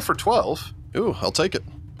You heck? heal for 12, Ooh, I'll take it.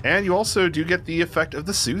 and you also do get the effect of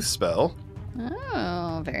the Soothe spell.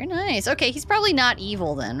 Oh, very nice. Okay, he's probably not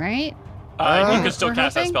evil then, right? You could still we're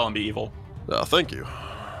cast that hoping? spell and be evil. Oh, thank you.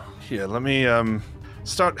 Yeah, let me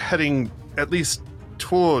start heading at least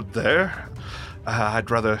toward there. I'd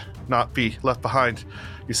rather not be left behind.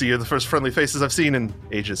 You see, you're the first friendly faces I've seen in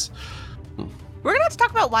ages. We're gonna have to talk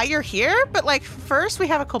about why you're here, but like first we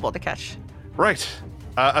have a kobold to catch. Right.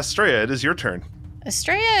 Astrea, it is your turn.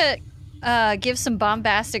 Estrella gives some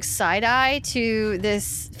bombastic side eye to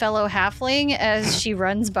this fellow halfling as she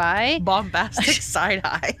runs by. Bombastic side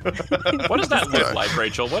eye. What does that look like,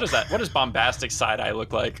 Rachel? What is that? What does bombastic side eye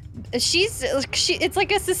look like? It's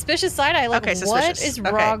like a suspicious side eye. Like, Okay, what suspicious. is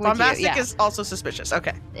Okay, wrong with bombastic you? Yeah. is also suspicious.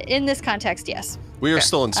 Okay. In this context, yes. We are Okay.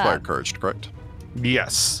 still inspired courage, correct?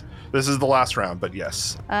 Yes. This is the last round, but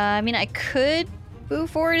yes. I mean, I could move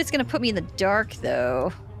forward. It's going to put me in the dark,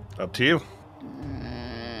 though. Up to you.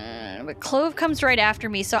 But Clove comes right after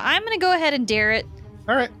me, so I'm going to go ahead and dare it.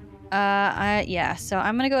 All right. So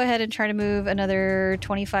I'm going to go ahead and try to move another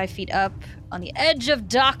 25 feet up on the edge of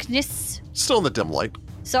darkness. Still in the dim light.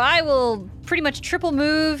 So I will pretty much triple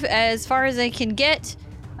move as far as I can get,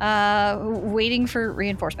 waiting for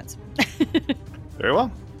reinforcements. Very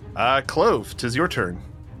well. Clove, 'tis your turn.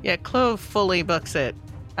 Yeah, Clove fully books it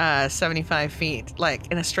 75 feet,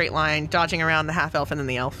 like in a straight line, dodging around the half elf and then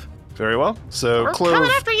the elf. Very well. So We're Clove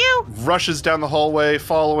coming after you. rushes down the hallway,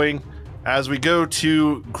 following. As we go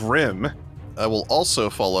to Grim, I will also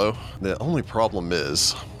follow. The only problem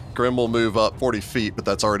is Grim will move up 40 feet, but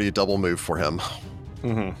that's already a double move for him.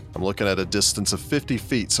 Mhm. I'm looking at a distance of 50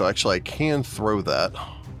 feet, so actually I can throw that.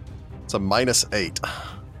 It's a -8.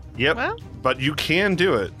 Yep. Well, But you can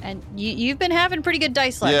do it. And you've been having pretty good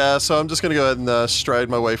dice luck. Yeah, so I'm just going to go ahead and stride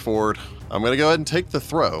my way forward. I'm going to go ahead and take the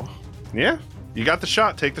throw. Yeah. You got the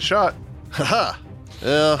shot. Take the shot. Haha.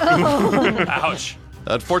 Yeah. Ouch.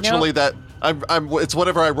 Unfortunately, that it's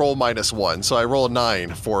whatever I roll -1, so I roll a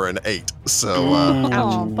 9 for an 8. So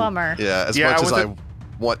Oh, bummer. yeah, as Yeah, much as with I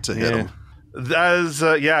want to hit him. As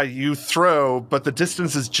you throw, but the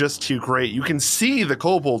distance is just too great. You can see the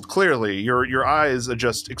kobold clearly. Your eyes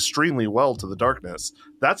adjust extremely well to the darkness.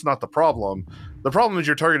 That's not the problem. The problem is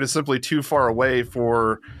your target is simply too far away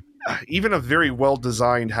for even a very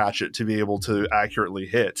well-designed hatchet to be able to accurately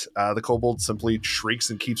hit. The kobold simply shrieks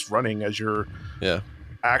and keeps running as your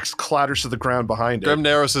axe clatters to the ground behind Grim it.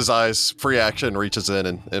 narrows his eyes, free action, reaches in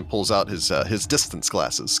and pulls out his distance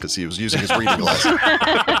glasses because he was using his reading glasses.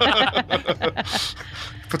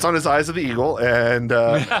 Puts on his eyes of the eagle and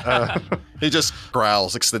He just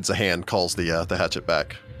growls, extends a hand, calls the hatchet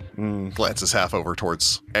back, glances half over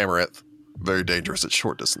towards Amaranth. Very dangerous at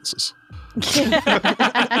short distances.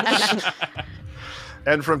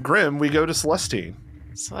 and from Grim we go to Celestine.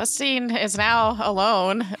 Celestine is now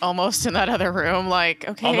alone, almost in that other room. Like,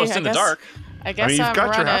 okay, Almost I in the guess- dark. I guess I mean, you've I'm got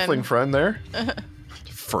running. your halfling friend there.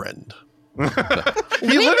 Friend. He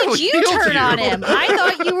When literally did you healed turn you. on him? I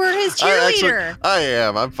thought you were his cheerleader. I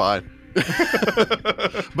am. I'm fine.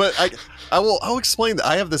 But I'll explain that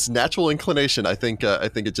I have this natural inclination. I think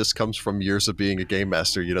it just comes from years of being a game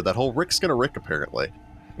master. You know, that whole Rick's gonna Rick apparently.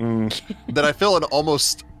 That I feel an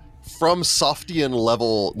almost from Softian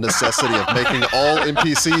level necessity of making all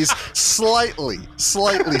NPCs slightly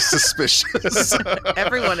suspicious.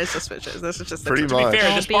 everyone is suspicious. This is just the Pretty truth. To much. be fair,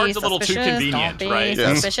 Don't this be part's a little too suspicious. convenient, Don't be right?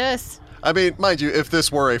 Yes. Suspicious. I mean, mind you, if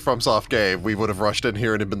this were a FromSoft game, we would have rushed in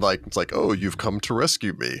here and been like, it's like, oh, you've come to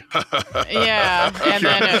rescue me. Yeah, and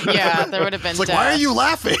then there would have been It's like, death. why are you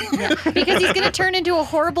laughing? Because he's going to turn into a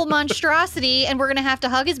horrible monstrosity and we're going to have to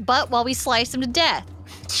hug his butt while we slice him to death.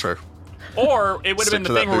 It's true. Or it would have been Stick the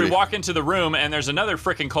to thing that where we booty. walk into the room and there's another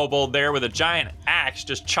freaking kobold there with a giant axe,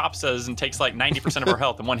 just chops us and takes like 90% of our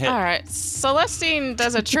health in one hit. All right, Celestine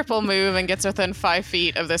does a triple move and gets within 5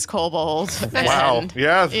 feet of this kobold. Wow. And,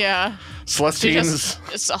 Yeah. yeah. She Celestine's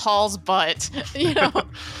just hauls butt, you know.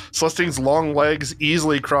 Celestine's long legs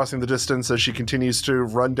easily crossing the distance as she continues to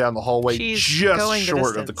run down the hallway, She's just going the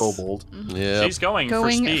short of the distance. kobold. Yeah. She's going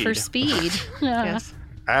For speed. Yes.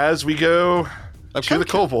 As we go I'm to kind the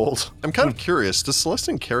kobold, I'm kind of curious. Does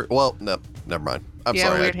Celestine carry? Well, no, never mind. I'm You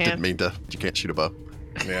have a sorry. I weird hand. didn't mean to. You can't shoot a bow.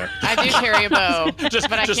 yeah, I do carry a bow, Just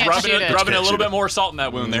but I can't rubbing shoot it. rubbing a little bit more salt in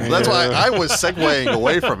that wound there. That's why I was segueing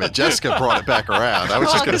away from it. Jessica brought it back around. I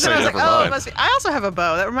was just going to 'cause say I was never like, oh, it mind. must be. I also have a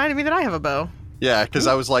bow. That reminded me that I have a bow. Yeah, because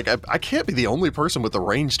I was like, I can't be the only person with a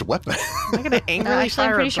ranged weapon. Am I gonna angrily Actually, I'm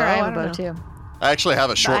fire pretty a sure bow? I have a don't bow know. too. I actually have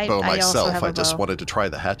a short I bow also myself. have a I just bow. wanted to try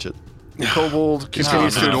the hatchet. the kobold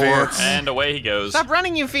continues to no. advance. And away he goes. Stop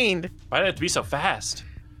running, you fiend! Why did it have to be so fast?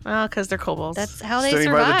 Well, because they're kobolds. That's how they Standing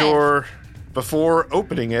survive. by the door before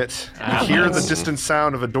opening it, you Ah. hear the distant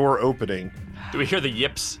sound of a door opening. Do we hear the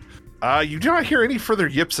yips? You do not hear any further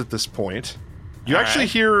yips at this point. You All actually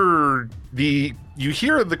right.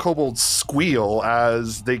 hear the kobolds squeal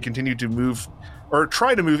as they continue to move or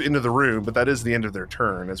try to move into the room, but that is the end of their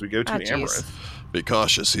turn as we go to Ah, the jeez. Amaranth. Be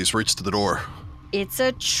cautious. He's reached the door. It's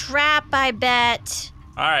a trap, I bet.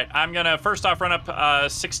 All right, I'm gonna first off run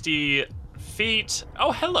up 60 feet.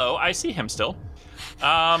 Oh, hello, I see him still.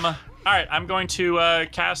 All right, I'm going to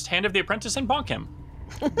cast Hand of the Apprentice and bonk him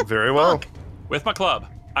Very well. with my club.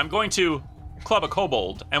 I'm going to club a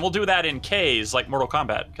kobold, and we'll do that in K's like Mortal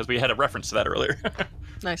Kombat because we had a reference to that earlier.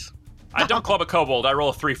 Nice. I don't club a kobold. I roll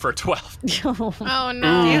a 3 for a 12. Oh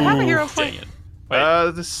no. Do you have a hero Dang point? it.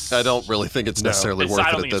 Wait, This I don't really think it's No. necessarily It's- worth I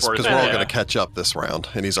it don't at think it's this worth because it, we're all yeah. going to catch up this round,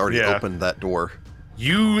 and he's already Yeah. opened that door.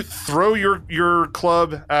 You throw your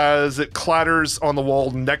club as it clatters on the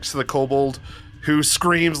wall next to the kobold, who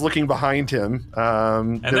screams, looking behind him,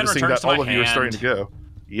 then noticing returns that to all my of you are starting to hand. go.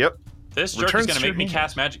 Yep. this jerk is returns going to to make me your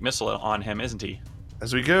cast Magic Missile on him, isn't he?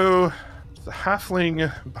 As we go, the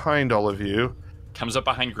halfling behind all of you. Comes up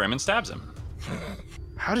behind Grim and stabs him.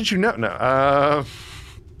 How did you know? No.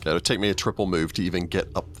 It would take me a triple move to even get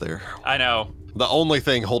up there. I know. The only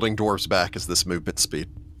thing holding dwarves back is this movement speed.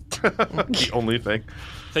 The only thing.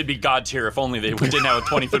 They'd be god tier if only they didn't have a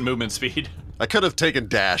 20-foot movement speed. I could have taken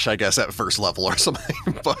dash, I guess, at first level or something,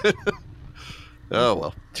 but oh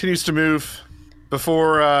well. Continues to move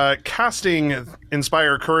before casting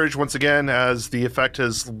Inspire Courage once again, as the effect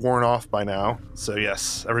has worn off by now. So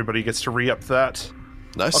yes, everybody gets to re-up that.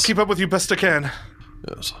 Nice. I'll keep up with you best I can.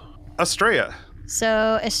 Yes. Estrella.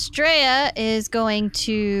 So Estrella is going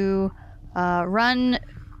to run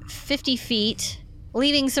 50 feet,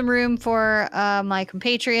 leaving some room for my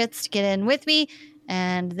compatriots to get in with me,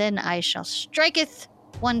 and then I shall striketh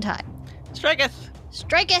one time. Striketh.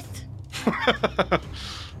 Striketh!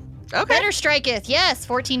 Okay. Better striketh, yes!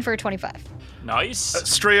 14 for a 25. Nice.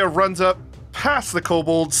 Estrella runs up past the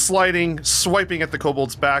kobold, sliding, swiping at the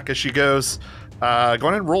kobold's back as she goes. Go ahead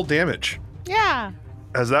and roll damage, Yeah.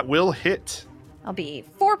 as that will hit. I'll be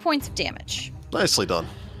 4 points of damage. Nicely done.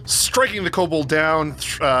 Striking the kobold down,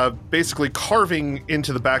 basically carving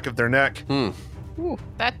into the back of their neck.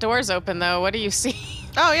 That door's open though. What do you see?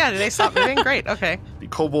 Oh yeah. Did they stop moving? Great. Okay. The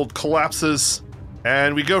kobold collapses,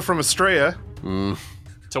 and we go from Estrella.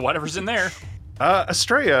 To whatever's in there.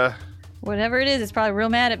 Estrella, Whatever it is, it's probably real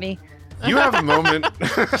mad at me. you have a moment.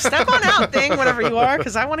 Step on out, thing, whatever you are,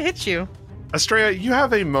 because I want to hit you. Estrella, you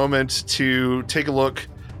have a moment to take a look.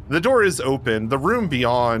 The door is open. The room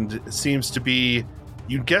beyond seems to be,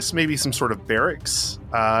 you'd guess, maybe some sort of barracks.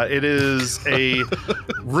 It is a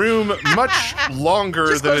room much longer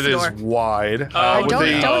Just than close it the is door. wide. Oh,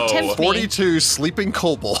 with don't tempt me. 42 sleeping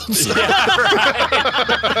kobolds. Yeah, right.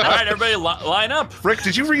 All right, everybody line up. Rick,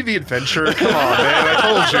 did you read The Adventure? Come on, man. I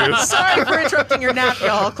told you. Sorry for interrupting your nap,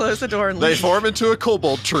 y'all. Close the door and They leave. form into a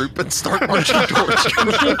kobold troop and start marching towards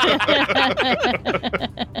you.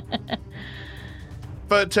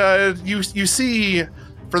 But you see,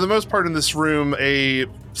 for the most part in this room, a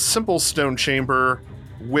simple stone chamber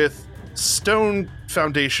with stone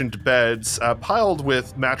foundationed beds piled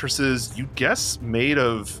with mattresses, you guess, made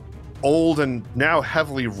of old and now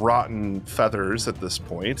heavily rotten feathers at this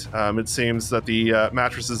point. It seems that the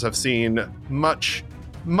mattresses have seen much,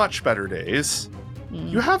 much better days.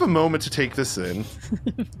 You have a moment to take this in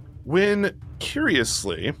when,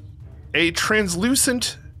 curiously, a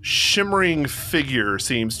translucent, shimmering figure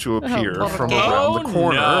seems to appear Oh, from okay. around the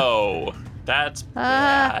corner. No, that's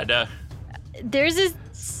bad. There's a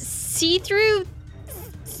see-through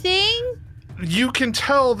thing? You can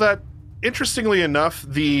tell that interestingly enough,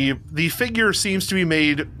 the figure seems to be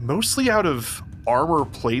made mostly out of armor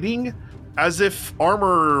plating, as if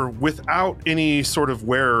armor without any sort of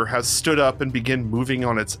wearer has stood up and begun moving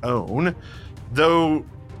on its own, though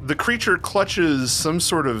the creature clutches some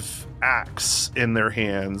sort of axe in their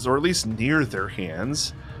hands, or at least near their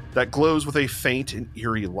hands, that glows with a faint and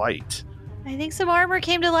eerie light. I think some armor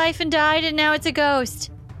came to life and died, and now it's a ghost.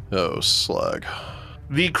 Oh, slug.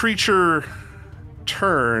 The creature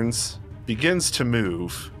turns, begins to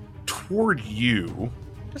move toward you.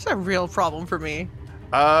 That's a real problem for me.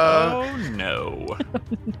 Oh no.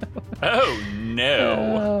 Oh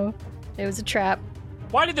no. Oh, it was a trap.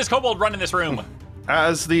 Why did this kobold run in this room?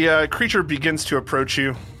 As the creature begins to approach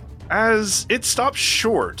you, as it stops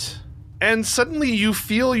short, and suddenly you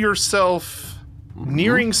feel yourself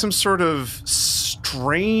nearing some sort of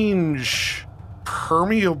strange,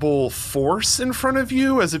 permeable force in front of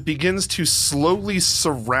you as it begins to slowly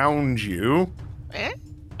surround you. Eh?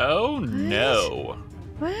 Oh no.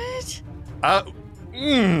 What?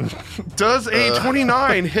 Does a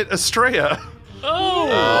 29 hit Estrella?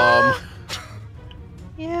 Oh.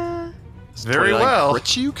 Yeah. Very 29 well.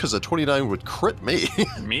 Crit you? Because a 29 would crit me.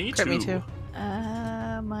 Me Crit too. me too.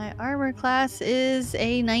 My armor class is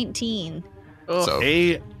a 19. Ugh. So,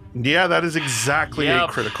 Yeah, that is exactly Yep.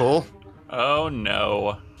 a critical. Oh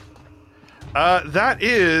no. That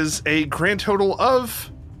is a grand total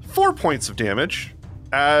of 4 points of damage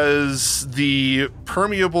as the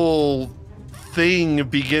permeable thing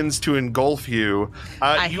begins to engulf you.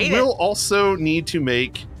 I You hate will it. also need to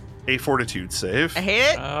make a fortitude save. I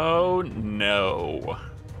hate it. Oh no.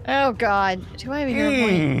 Oh god. Do I have a hero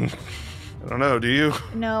point? I don't know, do you?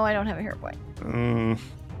 No, I don't have a hero point.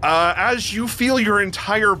 As you feel your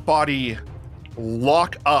entire body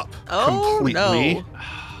lock up Oh, completely. no.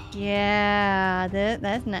 Yeah,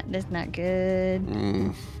 that's not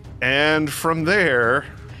good. And from there,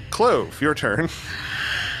 Clove, your turn.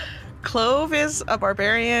 Clove is a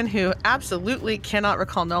barbarian who absolutely cannot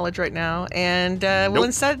recall knowledge right now, and will Nope.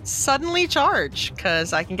 instead suddenly charge,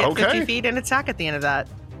 because I can get Okay. 50 feet and attack at the end of that.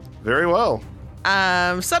 Very well.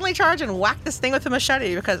 Suddenly charge and whack this thing with a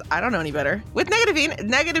machete, because I don't know any better. With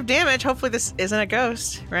negative damage, hopefully this isn't a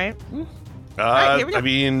ghost, right? Alright, here we go. I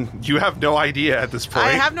mean, you have no idea at this point.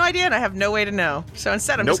 I have no idea, and I have no way to know. So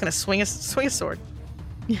instead, I'm Nope. just going to swing a sword.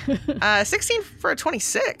 16 for a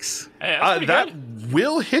 26. Hey, that's pretty that good.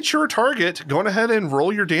 will hit your target. Go on ahead and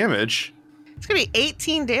roll your damage. It's going to be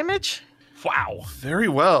 18 damage. Wow. Very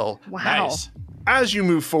well. Wow. Nice. As you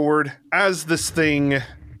move forward, as this thing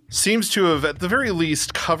seems to have, at the very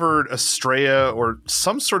least, covered Estrella or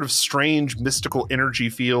some sort of strange mystical energy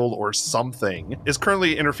field or something is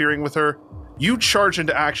currently interfering with her, you charge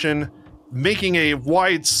into action, making a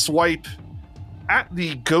wide swipe at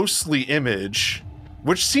the ghostly image,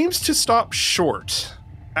 which seems to stop short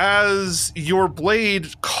as your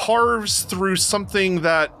blade carves through something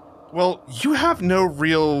that, well, you have no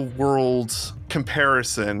real world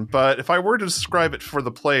comparison, but if I were to describe it for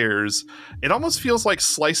the players, it almost feels like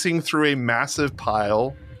slicing through a massive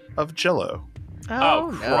pile of Jell-O. Oh,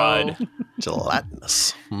 crud. no.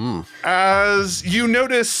 Gelatinous. As you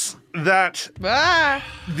notice that Ah!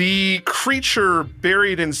 the creature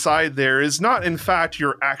buried inside there is not, in fact,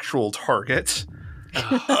 your actual target. It's a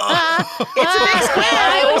big square.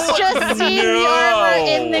 I was just seeing the armor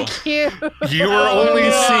in the cube. You are only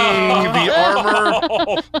seeing the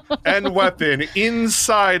armor and weapon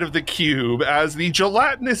inside of the cube as the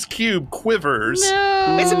gelatinous cube quivers.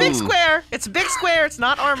 No. It's a big square. It's a big square. It's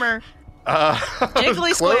not armor.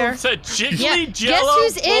 Jiggly Clove, square. It's a jiggly Yeah, jello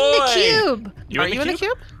guess who's boy. in the cube? You Are you in the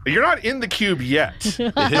cube? You're not in the cube yet.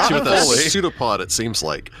 It hits you with a Fully. pseudopod, it seems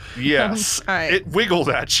like. Yes. All right. It wiggled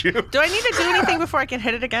at you. Do I need to do anything before I can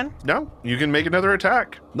hit it again? No, you can make another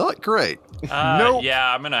attack. Not great. Nope.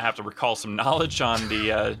 Yeah, I'm gonna have to recall some knowledge on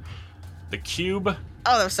the cube.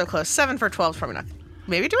 Oh, that was so close. 7 for 12 is probably not.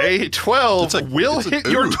 Maybe do it? A 12 It's a- will it's a- hit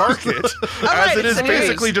your ooh. target, right, as it it's is an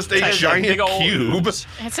basically ooze. just a It's like giant big old cube. ooze.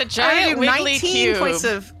 It's a I giant do wiggly 19 cube. points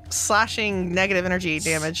of slashing negative energy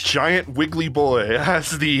damage. Giant wiggly boy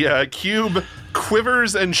as the cube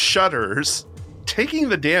quivers and shudders, taking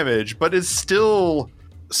the damage, but is still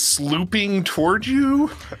slooping toward you.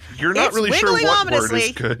 You're not It's really sure wiggling what word ominously.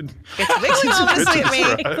 is good. It's wiggling ominously at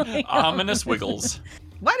me. Describe. Ominous wiggles.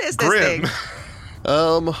 What is this Grim. thing?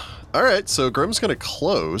 All right, so Grim's gonna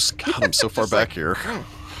close. God, I'm so far Just back like- here.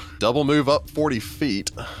 Double move up 40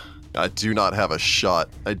 feet. I do not have a shot.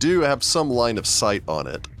 I do have some line of sight on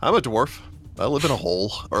it. I'm a dwarf. I live in a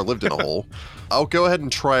hole, or lived in a hole. I'll go ahead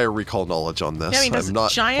and try a recall knowledge on this. Yeah, I mean, does I'm a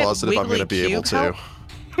not giant positive I'm going to wiggly be able cube to. help?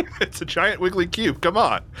 It's a giant wiggly cube. Come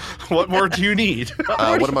on. What more do you need? What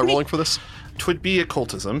am I rolling for this? Twould be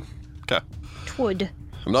occultism. Okay. Twould.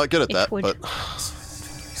 I'm not good at It that, would. but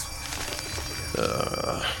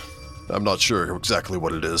I'm not sure exactly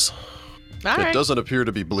what it is. All It right. doesn't appear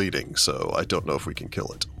to be bleeding, so I don't know if we can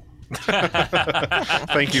kill it.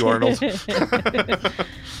 Thank you, Arnold.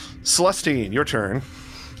 Celestine, your turn.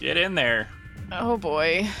 Get in there. Oh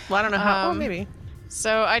boy. Well, I don't know how. Well, Um, maybe.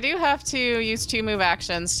 So I do have to use 2 move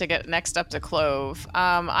actions to get next up to Clove.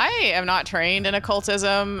 I am not trained in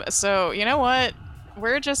occultism, so you know what?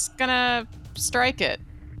 We're just gonna strike it.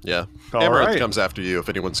 Yeah. All Amaranth right. comes after you. If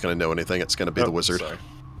anyone's going to know anything, it's going to be the wizard. Sorry.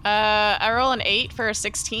 I roll an 8 for a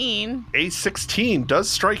 16. A 16 does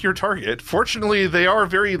strike your target. Fortunately, they are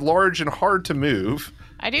very large and hard to move.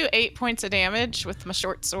 I do 8 points of damage with my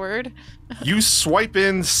short sword. You swipe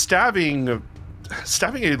in, stabbing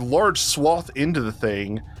a large swath into the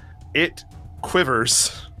thing. It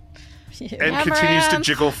quivers and continues to Amaranth.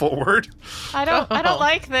 jiggle forward. I don't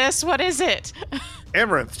like this. What is it?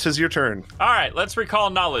 Amaranth, 'tis your turn. All right, let's recall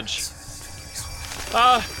knowledge.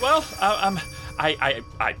 I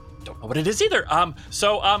don't know what it is either.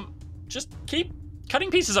 Just keep cutting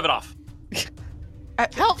pieces of it off.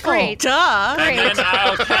 Helpful. Great. Duh. And then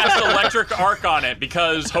I'll cast electric arc on it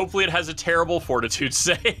because hopefully it has a terrible fortitude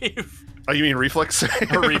save. Oh, you mean reflex?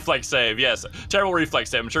 A reflex save, yes. Terrible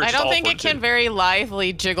reflex save. I'm sure it's I don't all think it can fortitude. very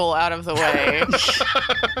lively jiggle out of the way.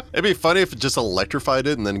 It'd be funny if it just electrified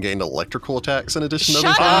it and then gained electrical attacks in addition to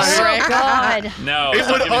Shut other up, things. Rick. Oh, God. No, It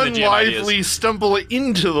stop would giving the GM ideas. unlively stumble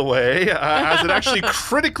into the way as it actually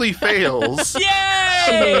critically fails. Yay!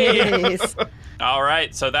 Jeez. All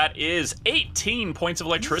right, so that is 18 points of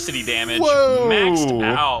electricity damage Whoa. maxed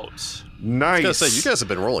out. I was Nice. going to say, you guys have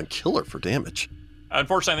been rolling killer for damage.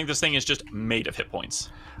 Unfortunately, I think this thing is just made of hit points.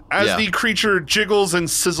 As Yeah. the creature jiggles and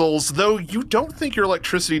sizzles, though you don't think your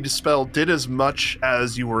electricity dispel did as much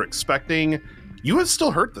as you were expecting, you have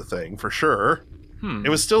still hurt the thing, for sure. It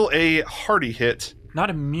was still a hearty hit. Not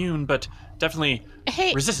immune, but definitely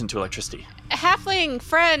Hey, resistant to electricity. halfling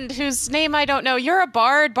friend whose name I don't know. You're a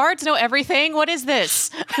bard. Bards know everything. What is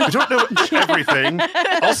this? I don't know everything.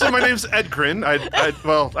 Also, my name's Edgrin.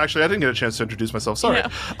 Well, actually, I didn't get a chance to introduce myself. Sorry.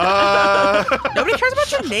 Nobody cares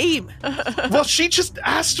about your name. Well, she just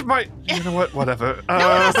asked my... You know what? Whatever. No one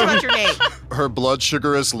asked about your name. Her blood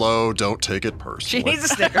sugar is low. Don't take it She personally. needs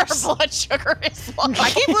a Her Snickers. blood sugar is low.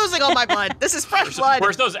 I keep losing all my blood. This is fresh blood.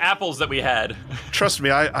 Where's those apples that we had? Trust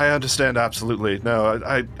me, I understand absolutely. No,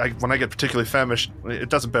 I when I get particularly famished, it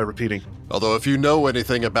doesn't bear repeating. Although, if you know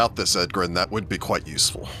anything about this, Edgrin, that would be quite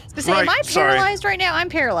useful. Say, Right, am I sorry. paralyzed right now? I'm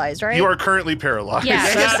paralyzed, right? You are currently paralyzed.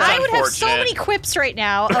 Yeah, That's I would have so unfortunate. many quips right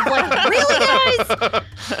now of like, really, guys?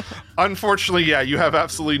 Unfortunately, yeah, you have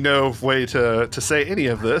absolutely no way to say any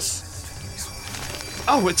of this.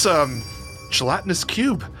 Oh, it's gelatinous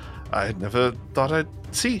cube. I never thought I'd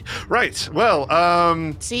see. Right. Well,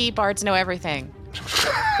 See, bards know everything.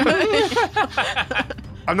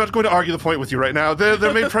 I'm not going to argue the point with you right now.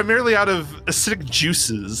 They're made primarily out of acidic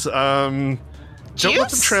juices. Don't let them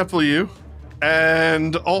Juice? trample you.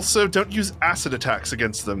 And also, don't use acid attacks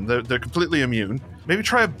against them. They're completely immune. Maybe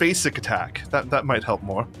try a basic attack. That might help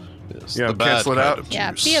more. Yes, Yeah, the bad cancel it kind out. of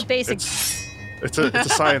Yeah, juice. be a basic. It's a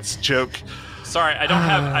science joke. Sorry, I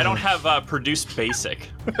don't have produce basic.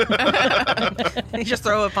 You just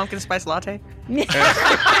throw a pumpkin spice latte.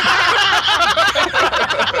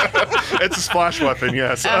 It's a splash weapon,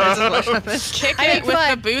 yes. Kick I it make with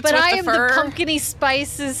fun, the boots but with I the am fur. the pumpkin-y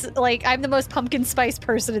spices. Like, I'm the most pumpkin spice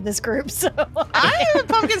person in this group. So I am a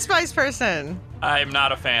pumpkin spice person. I'm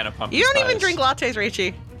not a fan of pumpkin You don't even spice. drink lattes,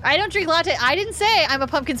 Rachie. I don't drink latte. I didn't say I'm a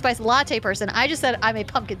pumpkin spice latte person. I just said I'm a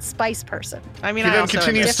pumpkin spice person. I mean, He I then also am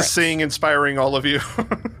continues to different. sing, inspiring all of you.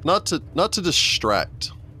 Not to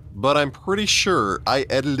distract, but I'm pretty sure I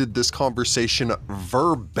edited this conversation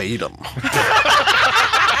verbatim.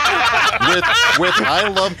 with I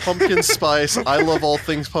love pumpkin spice, I love all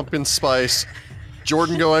things pumpkin spice.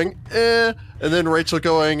 Jordan going, and then Rachel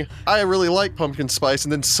going, I really like pumpkin spice,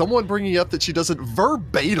 and then someone bringing up that she does it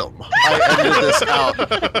verbatim. I edited this out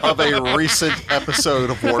of a recent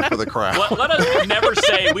episode of War for the Crown. Let us never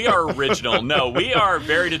say we are original. No, we are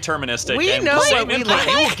very deterministic. We and know the same what we input, like.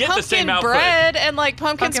 you will get the same pumpkin output. bread and like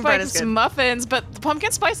pumpkin Pumpkin bread is spice good. muffins, but the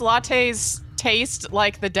pumpkin spice lattes taste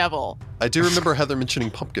like the devil. I do remember Heather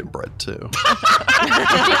mentioning pumpkin bread too.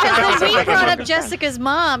 Because then we brought up Jessica's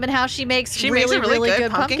mom and how she makes She really, makes a really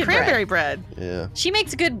good pumpkin bread. cranberry bread. Yeah. She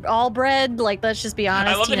makes good all bread. Like, let's just be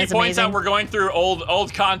honest. I love that he Tina's points amazing. out we're going through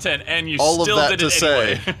old content, and you All of still that did to it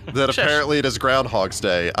say anyway. that apparently it is Groundhog's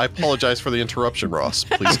Day. I apologize for the interruption, Ross.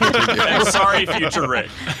 Please continue. And sorry, future Rick.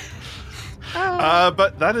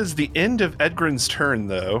 But that is the end of Edgrin's turn,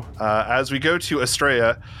 though, as we go to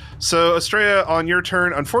Estrella. So, Estrella, on your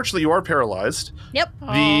turn, unfortunately, you are paralyzed. Yep.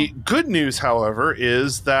 The good news, however,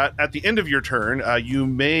 is that at the end of your turn, you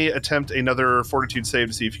may attempt another fortitude save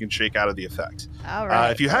to see if you can shake out of the effect. All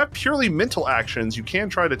right. If you have purely mental actions, you can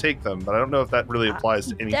try to take them, but I don't know if that really applies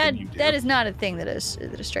to anything you do. That is not a thing that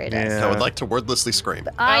Estrella does. Yeah. I would like to wordlessly scream.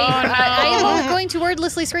 I am going to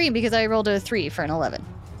wordlessly scream because I rolled a 3 for an 11.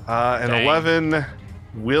 An Dang. 11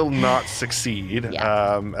 will not succeed,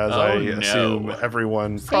 Yeah. as I assume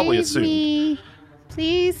everyone probably assumed. Me.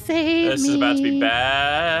 Please save me. This is about to be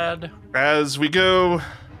bad. As we go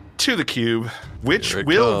to the cube, which Here it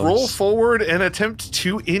will comes. roll forward and attempt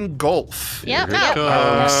to engulf. Yep. Here it Yep.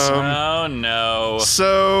 comes. Oh no.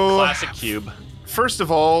 So, Classic cube. first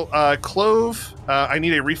of all, Clove, I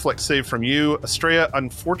need a reflex save from you. Estrella,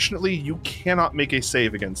 unfortunately, you cannot make a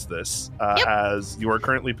save against this, as you are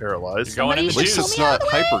currently paralyzed. You're going in the At least juice. it's not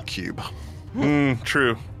hypercube.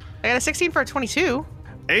 True. I got a 16 for a 22.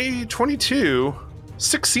 A 22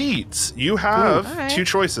 succeeds. You have All right. two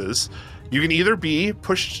choices. You can either be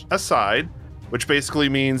pushed aside, which basically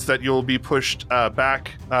means that you'll be pushed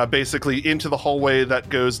back basically into the hallway that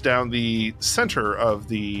goes down the center of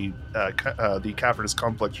the cavernous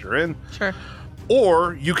complex you're in, Sure.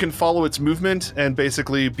 or you can follow its movement and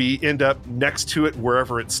basically end up next to it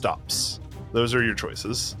wherever it stops. Those are your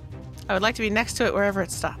choices. I would like to be next to it wherever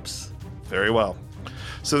it stops. Very well.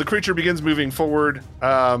 So the creature begins moving forward,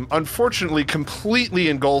 unfortunately completely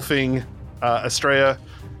engulfing Estrella,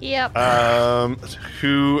 Yep.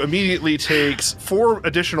 who immediately takes 4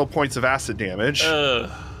 additional points of acid damage.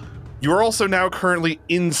 You are also now currently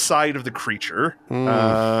inside of the creature,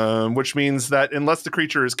 which means that unless the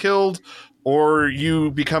creature is killed or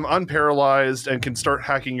you become unparalyzed and can start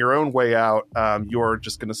hacking your own way out, you're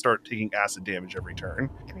just going to start taking acid damage every turn.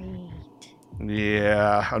 Great.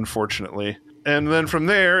 Yeah, unfortunately. And then from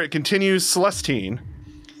there, it continues Celestine.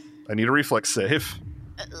 I need a reflex save.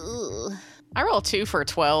 I roll 2 for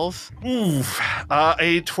 12. Oof.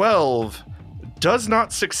 A 12 does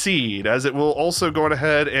not succeed, as it will also go on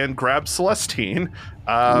ahead and grab Celestine,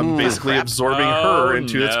 basically absorbing her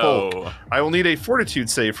into its bulk. I will need a fortitude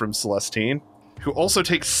save from Celestine, who also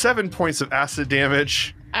takes 7 points of acid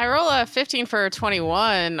damage. I roll a 15 for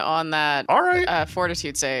 21 on that All right.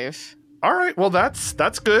 fortitude save. All right. Well, that's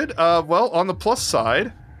good. Well, on the plus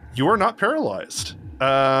side, you are not paralyzed.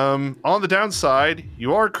 On the downside,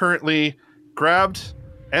 you are currently grabbed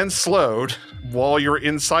and slowed while you're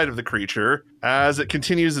inside of the creature as it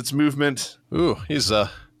continues its movement. Ooh, he's a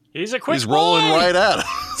quick he's rolling boy. right at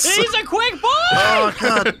us. He's a quick boy. Oh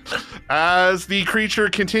god. As the creature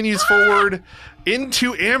continues forward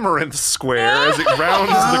into Amaranth Square as it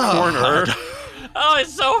rounds the corner. Oh,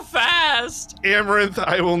 it's so fast. Amaranth,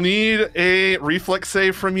 I will need a reflex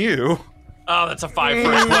save from you. Oh, that's a 5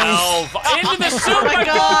 for 12. Into the soup. Oh my I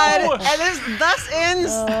god! go. And thus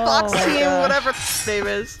ends Fox Team, whatever its name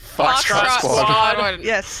is. Foxtrot Squad.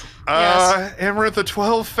 Yes. Amaranth, a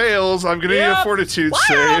 12 fails. I'm going to need a fortitude Why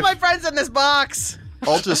are all save. my friends in this box?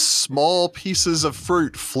 All just small pieces of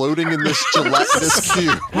fruit floating in this gelatinous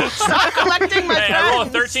cube. Stop collecting my Hey, friends. I roll a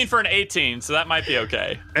 13 for an 18, so that might be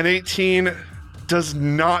okay. An 18 does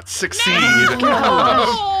not succeed.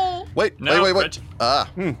 Wait. Rich. Oh.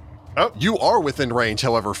 You are within range,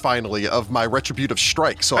 however, finally, of my retributive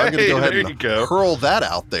strike, so I'm going to go ahead there and you go. hurl that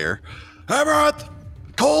out there. Amaranth!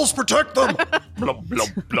 Coals, protect them! Blub, blub,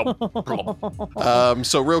 blub, blub.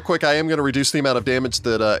 So real quick, I am going to reduce the amount of damage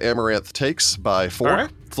that Amaranth takes by 4. All right.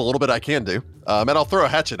 It's a little bit I can do. And I'll throw a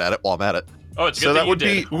hatchet at it while I'm at it. Oh, it's a So good that thing would you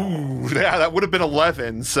did. be, that would have been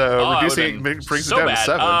 11. So Oh, that reducing would've it been brings so it down bad.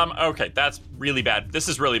 to 7. Okay, that's really bad. This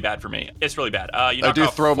is really bad for me. It's really bad. You I knock do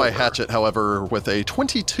off throw my 4. hatchet, however, with a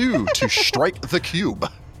 22 to strike the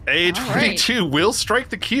cube. A 22 will strike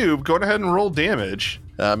the cube. Go ahead and roll damage.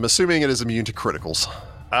 I'm assuming it is immune to criticals.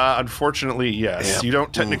 Unfortunately, yes. Yep. You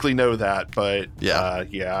don't technically know that, but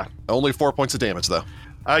yeah. Only 4 points of damage, though.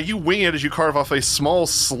 You wing it as you carve off a small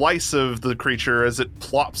slice of the creature as it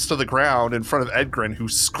plops to the ground in front of Edgrin, who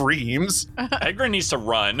screams. Edgar needs to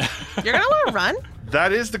run. You're gonna want to run?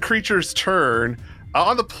 That is the creature's turn.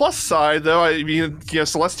 On the plus side, though, I mean,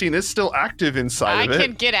 Celestine is still active inside I of it.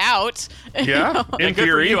 can get out. Yeah, in And good for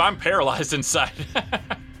theory. you. I'm paralyzed inside.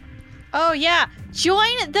 Oh yeah,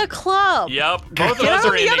 join the club. Yep. Both of Get us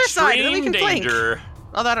on are the in other side, and then we extreme can flank. danger.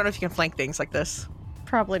 Although I don't know if you can flank things like this.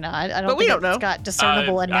 Probably not. I don't But we think don't it's know. got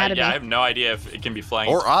discernible anatomy. Yeah, I have no idea if it can be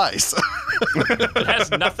flanked. Or eyes. It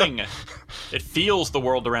has nothing. It feels the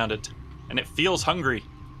world around it, and it feels hungry.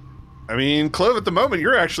 I mean, Clove, at the moment,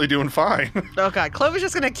 you're actually doing fine. Oh god, Clove is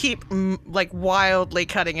just gonna keep like wildly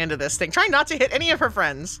cutting into this thing, trying not to hit any of her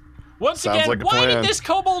friends. Once Sounds again, like a why plan. did this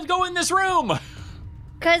kobold go in this room?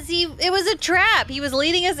 Because it was a trap. He was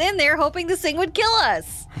leading us in there hoping this thing would kill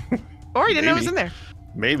us. Or he didn't know it was Maybe. in there.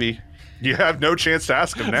 Maybe. You have no chance to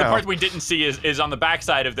ask him The now. part we didn't see is on the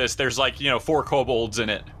backside of this. There's like 4 kobolds in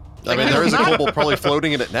it. I mean, there is a kobold probably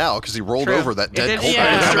floating in it now because he rolled True. over that It dead did- kobold.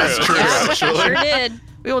 yeah. That's true, actually. Sure did.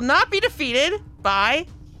 We will not be defeated by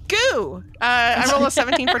goo. I roll a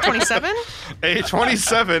 17 for 27. A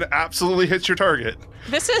 27 absolutely hits your target.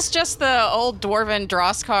 This is just the old dwarven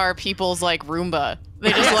Droskar people's like Roomba. They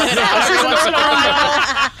just let it out every once in a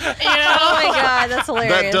while. Oh my god, that's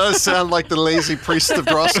hilarious. That does sound like the lazy priest of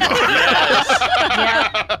Droskar.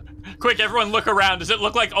 Yeah. Quick, everyone look around. Does it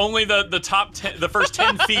look like only the top the first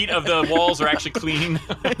 10 feet of the walls are actually clean?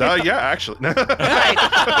 Yeah, actually. Right.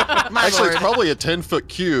 My Actually, lord. it's probably a 10-foot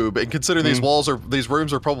cube, and considering these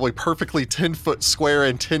rooms are probably perfectly 10 foot square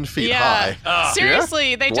and 10 feet high.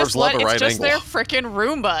 Seriously, they Dwarves just love let a right it's just angle. their freaking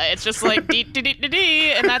Roomba. It's just like dee dee dee dee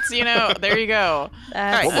dee, and that's there you go.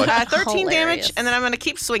 That's All right, 13 hilarious. damage, and then I'm gonna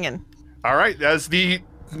keep swinging. All right, as the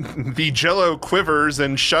jello quivers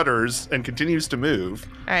and shudders and continues to move,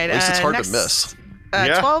 All right, At least it's hard next, to miss.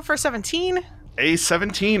 Yeah. 12 for 17. a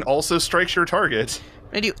 17 also strikes your target.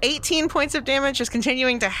 I'm gonna do 18 points of damage, just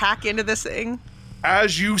continuing to hack into this thing.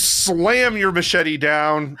 As you slam your machete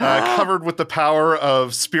down, covered with the power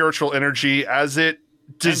of spiritual energy, as it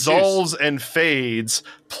dissolves and fades,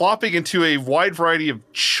 plopping into a wide variety of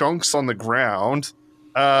chunks on the ground,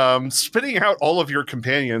 spitting out all of your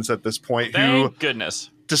companions at this point, who, Thank goodness.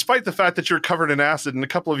 despite the fact that you're covered in acid and a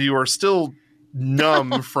couple of you are still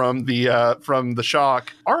numb from the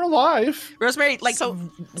shock, are alive. Rosemary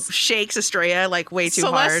shakes Estrella like way too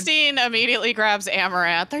hard. Celestine immediately grabs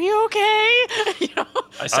Amaranth. Are you okay?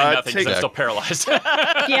 I say nothing because take- I'm still paralyzed. Yeah,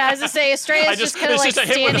 I was gonna say, Estrella's just kind of it's like just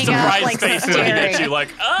a hit with a standing up, surprise like face looking at you staring.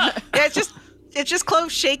 like, Yeah, it's just Clove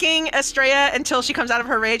shaking Estrella until she comes out of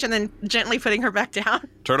her rage and then gently putting her back down.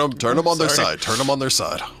 Turn them on their side. Turn them on their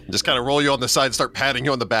side. Just kind of roll you on the side and start patting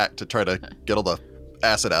you on the back to try to get all the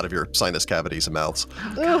acid out of your sinus cavities and mouths.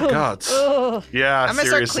 God. Ugh. Yeah, I'm gonna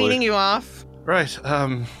seriously. start cleaning you off. Right.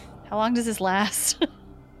 How long does this last?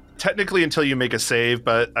 Technically until you make a save,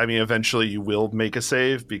 but I mean, eventually you will make a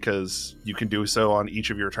save because you can do so on each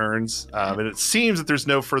of your turns. And it seems that there's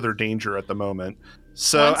no further danger at the moment.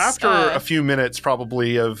 So Once, after a few minutes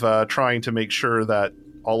probably of trying to make sure that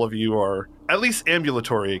all of you are at least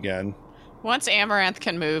ambulatory again. Once Amaranth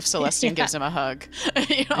can move, Celestine gives him a hug.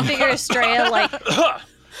 I figure Estrella like,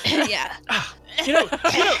 yeah.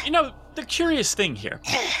 you know, the curious thing here.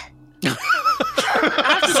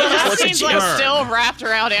 Celestine's like still wrapped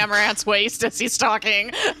around Amaranth's waist as he's talking.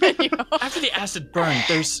 After the acid burn,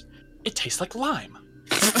 it tastes like lime.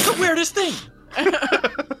 It's the weirdest thing.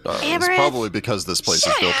 It's probably because this place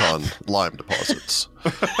is built on lime deposits.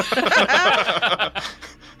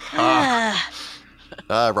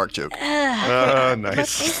 Rock joke.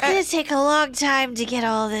 Nice. It's gonna take a long time to get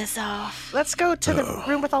all this off. Let's go to the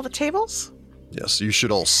room with all the tables. Yes, you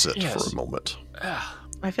should all sit Yes. for a moment.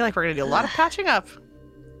 I feel like we're gonna do a lot of patching up.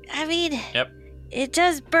 I mean, Yep. it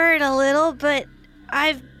does burn a little, but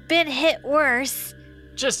I've been hit worse.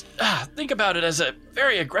 Just think about it as a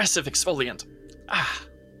very aggressive exfoliant.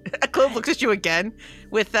 Clove looks at you again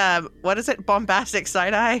with what is it? Bombastic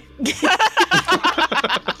side eye.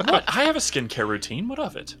 What? I have a skincare routine. What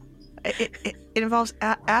of it? It involves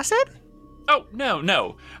acid. Oh,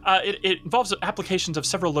 no. It involves applications of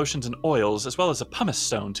several lotions and oils, as well as a pumice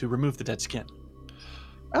stone to remove the dead skin.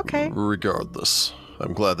 Okay. Regardless,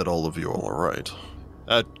 I'm glad that all of you are all right.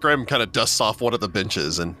 Graham kind of dusts off one of the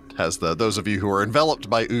benches and has those of you who are enveloped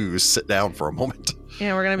by ooze sit down for a moment.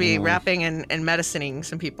 Yeah, we're gonna be wrapping and medicining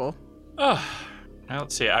some people. Oh, now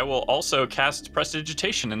let's see. I will also cast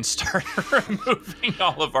Prestidigitation and start removing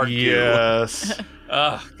all of our goo. Yes.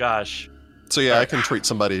 Oh, gosh. So yeah, I can treat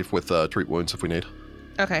somebody with treat wounds if we need.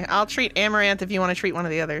 Okay, I'll treat Amaranth if you want to treat one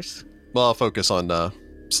of the others. Well, I'll focus on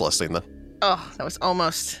Celestine then. Oh, that was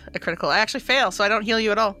almost a critical. I actually fail, so I don't heal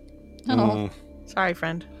you at all. Oh. Sorry,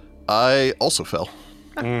 friend. I also fell.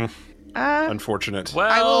 Unfortunate.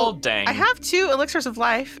 Well, dang. I have 2 elixirs of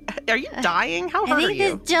life. Are you dying? How I hurt are think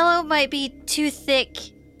you? this jello might be too thick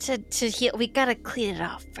to heal. We gotta clean it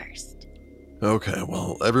off first. Okay,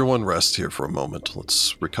 well, everyone rest here for a moment.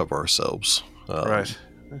 Let's recover ourselves. Right.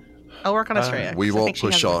 I'll work on Estrella. We 'cause I won't think she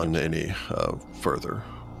push has on any further.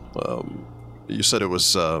 You said it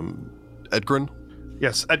was Edgren?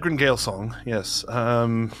 Yes, Edgren Galesong. Yes.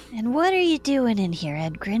 And what are you doing in here,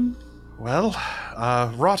 Edgren? Well,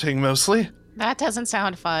 rotting mostly. That doesn't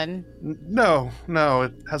sound fun. No,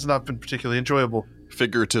 it has not been particularly enjoyable.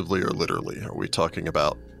 Figuratively or literally? Are we talking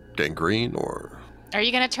about gangrene or... Are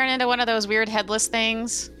you going to turn into one of those weird headless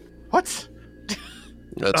things? What?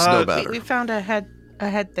 That's no We- matter. We found a head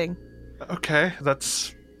thing. Okay,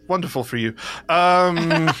 that's wonderful for you.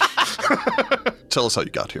 Tell us how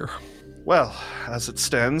you got here. Well, as it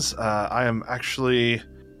stands, I am actually,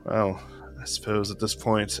 well, I suppose at this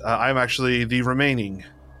point, I'm actually the remaining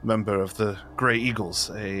member of the Grey Eagles,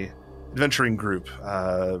 a adventuring group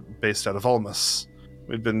based out of Almas.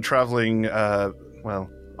 We've been traveling,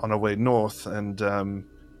 on our way north, and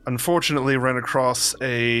unfortunately ran across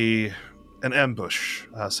an ambush.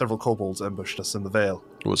 Several kobolds ambushed us in the Vale.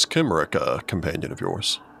 Was Kimrick a companion of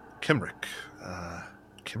yours? Kimrick?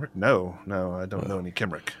 Kimrick? No, I don't know any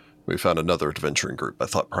Kimrick. We found another adventuring group. I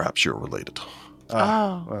thought perhaps you were related.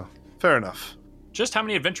 Well, fair enough. Just how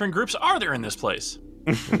many adventuring groups are there in this place?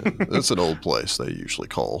 It's an old place. They usually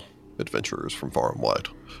call adventurers from far and wide.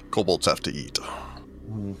 Kobolds have to eat.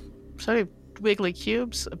 So wiggly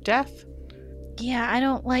cubes of death. Yeah, I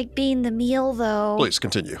don't like being the meal, though. Please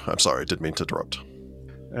continue. I'm sorry, I didn't mean to interrupt.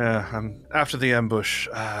 After the ambush,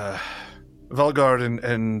 Valgard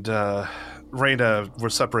and Reyna were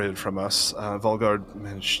separated from us. Valgard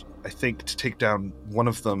managed, I think, to take down one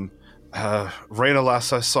of them. Reyna,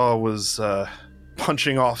 last I saw, was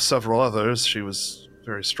punching off several others. She was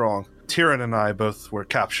very strong. Tyrion and I both were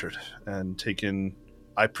captured and taken,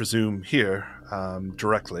 I presume, here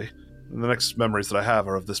directly. The next memories that I have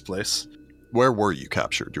are of this place. Where were you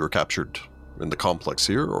captured? You were captured in the complex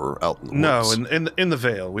here or out in the woods? No, in the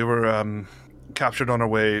Vale. We were captured on our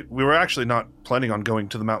way. We were actually not planning on going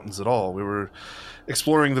to the mountains at all. We were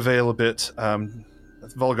exploring the Vale a bit.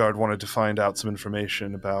 Valgard wanted to find out some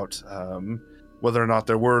information about whether or not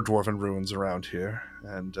there were dwarven ruins around here,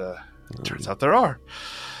 and it turns out there are.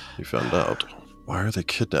 You found out. Why are they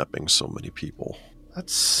kidnapping so many people?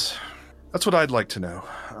 That's what I'd like to know.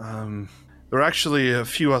 There were actually a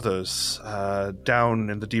few others down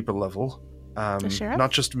in the deeper level. The sheriff?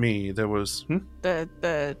 Not just me. There was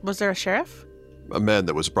Was there a sheriff? A man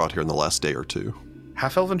that was brought here in the last day or two.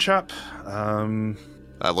 half-elven chap.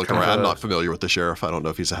 I look Kind of around. I'm a- not familiar with the sheriff. I don't know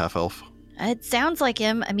if he's a half-elf. It sounds like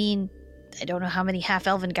him. I mean, I don't know how many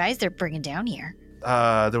half-elven guys they're bringing down here.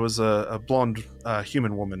 There was a blonde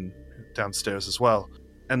human woman downstairs as well,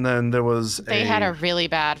 and then there was They had a really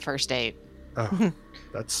bad first date. Oh,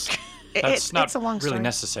 that's That's not it's a long really story.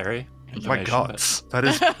 necessary. my information, God, but- that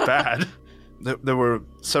is bad. There were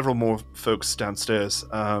several more folks downstairs.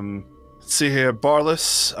 Let's see here.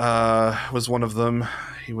 Barlas was one of them.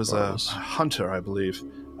 He was Barlas. a hunter, I believe.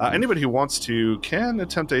 Anybody who wants to can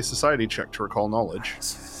attempt a society check to recall knowledge.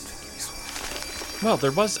 Well,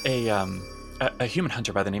 there was a human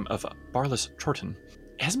hunter by the name of Barlas Chorton.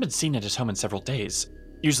 He hasn't been seen at his home in several days.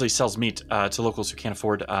 Usually sells meat to locals who can't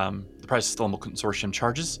afford the prices the local consortium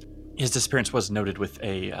charges. His disappearance was noted with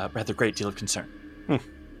a rather great deal of concern.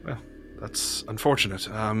 Well, that's unfortunate.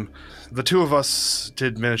 The two of us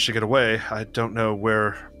did manage to get away. I don't know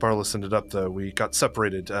where Barlas ended up, though. We got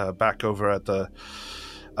separated back over at the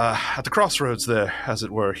crossroads there, as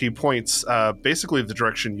it were. He points basically the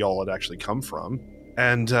direction y'all had actually come from.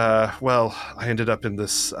 And, I ended up in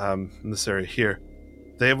this area here.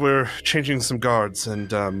 They were changing some guards, and,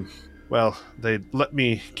 they let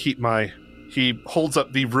me keep my... He holds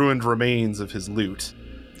up the ruined remains of his loot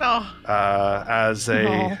as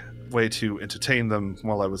a way to entertain them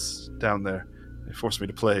while I was down there. They forced me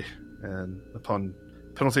to play, and upon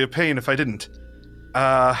penalty of pain if I didn't.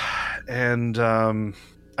 I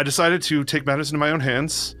decided to take matters into my own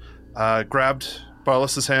hands, grabbed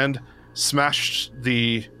Barlas's hand, smashed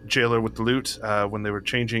the jailer with the loot when they were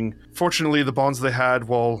changing. Fortunately, the bonds they had,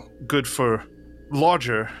 while good for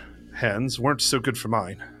larger hands, weren't so good for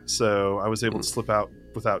mine, so I was able to slip out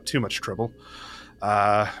without too much trouble.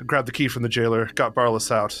 Grabbed the key from the jailer, got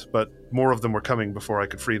Barlas out, but more of them were coming before I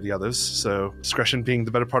could free the others, so discretion being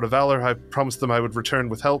the better part of valor, I promised them I would return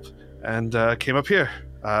with help, and came up here.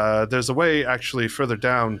 There's a way actually further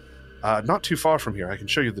down, not too far from here. I can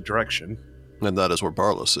show you the direction. And that is where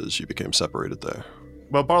Barlas is. You became separated there.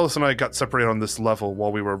 Well, Barlas and I got separated on this level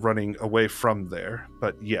while we were running away from there,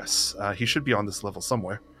 but yes, he should be on this level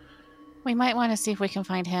somewhere. We might want to see if we can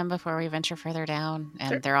find him before we venture further down. And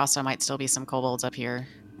Sure. there also might still be some kobolds up here.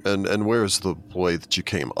 And where is the way that you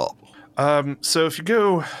came up? So if you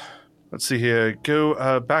go, let's see here,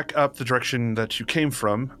 go back up the direction that you came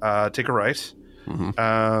from, take a right.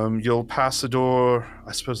 Mm-hmm. You'll pass a door,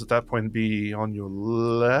 I suppose at that point be on your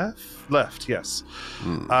left, yes.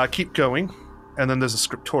 Keep going, and then there's a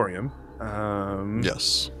scriptorium.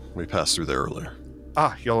 Yes, we passed through there earlier.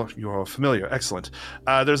 You're familiar. Excellent.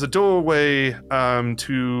 There's a doorway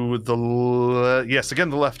to the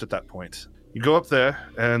the left at that point. You go up there,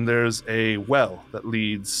 and there's a well that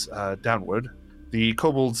leads downward. The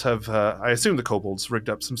kobolds have, I assume the kobolds rigged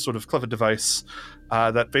up some sort of clever device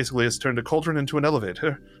that basically has turned a cauldron into an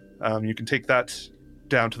elevator. You can take that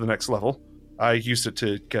down to the next level. I used it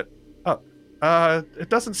to get up. It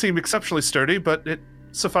doesn't seem exceptionally sturdy, but it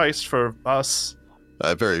sufficed for us. I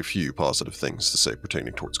have very few positive things to say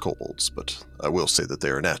pertaining towards kobolds, but I will say that they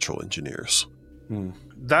are natural engineers.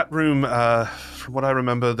 That room, from what I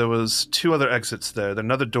remember, there was 2 other exits there.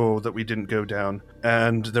 Another door that we didn't go down,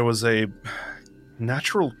 and there was a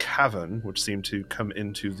natural cavern which seemed to come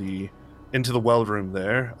into the well room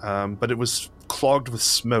there, but it was clogged with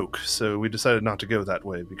smoke, so we decided not to go that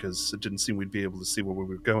way because it didn't seem we'd be able to see where we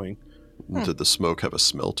were going. Did the smoke have a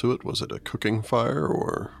smell to it? Was it a cooking fire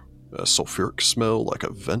or a sulfuric smell like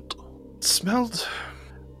a vent? It smelled...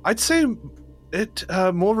 I'd say it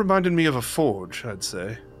more reminded me of a forge, I'd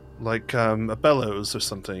say. Like a bellows or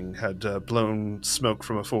something had blown smoke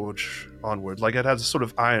from a forge onward. Like it had a sort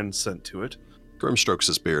of iron scent to it. Grim strokes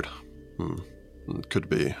his beard. It could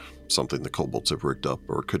be something the kobolds have rigged up,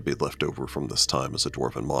 or it could be left over from this time as a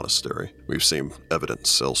dwarven monastery. We've seen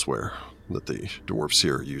evidence elsewhere that the dwarves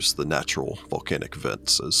here use the natural volcanic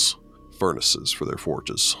vents as furnaces for their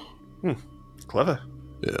forges. Clever.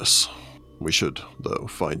 Yes. We should, though,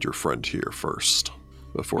 find your friend here first,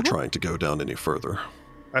 before trying to go down any further.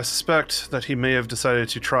 I suspect that he may have decided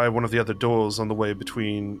to try one of the other doors on the way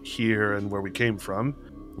between here and where we came from.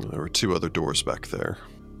 There were 2 other doors back there.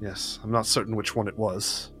 Yes, I'm not certain which one it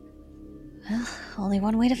was. Well, only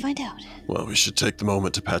one way to find out. Well, we should take the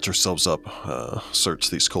moment to patch ourselves up, search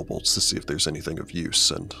these kobolds to see if there's anything of use,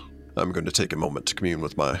 and I'm going to take a moment to commune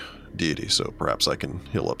with my deity, so perhaps I can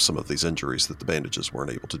heal up some of these injuries that the bandages weren't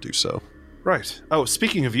able to do so. Right. Oh,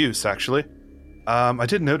 speaking of use, actually, I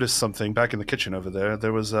did notice something back in the kitchen over there.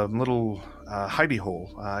 There was a little hidey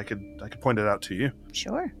hole. I could point it out to you.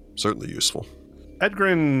 Sure. Certainly useful.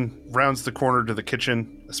 Edgren rounds the corner to the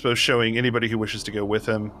kitchen, I suppose showing anybody who wishes to go with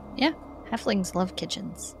him. Yeah, halflings love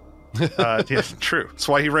kitchens. Yeah, true. That's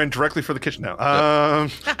why he ran directly for the kitchen now.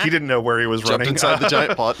 He didn't know where he was Jumped running. inside the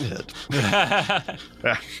giant pot and hid.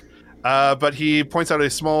 Yeah. But he points out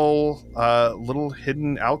a small little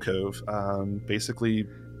hidden alcove, basically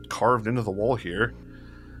carved into the wall here.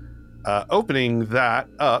 Opening that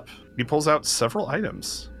up, he pulls out several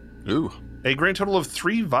items. Ooh. A grand total of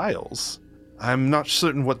 3 vials. I'm not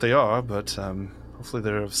certain what they are, but hopefully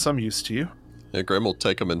they're of some use to you. Yeah, Grim will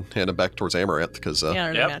take them and hand them back towards Amaranth, because... Yeah,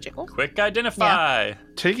 they're Yep. magical. Quick identify.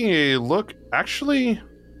 Taking a look, actually,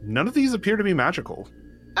 none of these appear to be magical.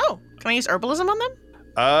 Oh, can I use herbalism on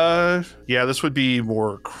them? Yeah, this would be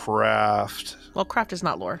more craft. Well, craft is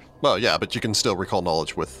not lore. Well, yeah, but you can still recall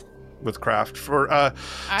knowledge with... With craft for, I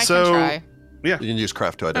can try. Yeah. You can use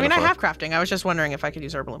craft to I identify. mean, I have crafting. I was just wondering if I could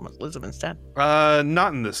use herbalism instead.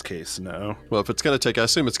 Not in this case, no. Well, if it's going to take... I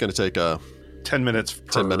assume it's going to take 10 minutes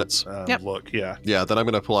per 10 minutes. Yep. Look, yeah. Yeah, then I'm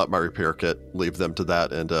going to pull out my repair kit, leave them to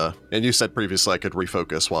that, and you said previously I could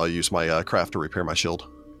refocus while I use my craft to repair my shield.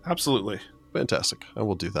 Absolutely. Fantastic. I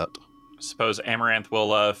will do that. Suppose Amaranth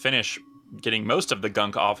will finish getting most of the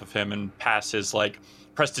gunk off of him and pass his,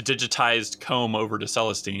 prestidigitized comb over to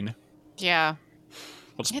Celestine. Yeah.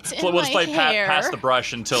 We'll just play pass the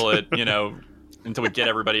brush until it, until we get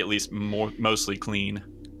everybody at least mostly clean.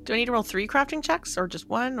 Do I need to roll 3 crafting checks, or just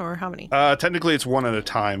 1, or how many? Technically it's 1 at a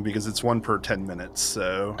time because it's 1 per 10 minutes,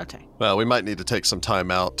 so... Okay. Well, we might need to take some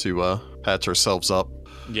time out to patch ourselves up.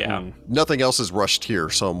 Yeah. Nothing else is rushed here,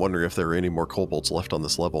 so I'm wondering if there are any more kobolds left on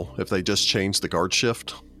this level. If they just changed the guard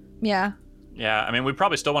shift. Yeah. Yeah, I mean, we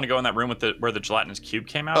probably still want to go in that room with where the gelatinous cube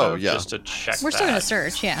came out Oh, of, yeah. just to check We're still that. going to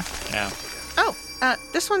search, yeah. Yeah. Oh,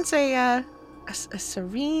 this one's a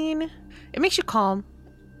serene... It makes you calm.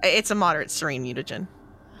 It's a moderate serene mutagen.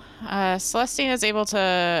 Celestine is able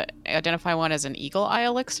to identify one as an eagle eye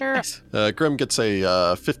elixir. Nice. Grim gets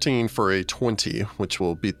a 15 for a 20, which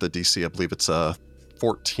will beat the DC. I believe it's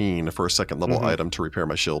 14 for a second level item to repair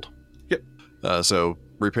my shield. Yep. So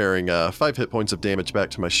repairing 5 hit points of damage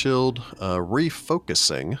back to my shield,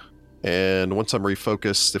 refocusing, and once I'm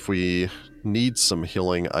refocused, if we need some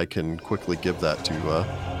healing, I can quickly give that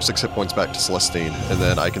to 6 hit points back to Celestine, and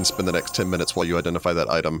then I can spend the next 10 minutes while you identify that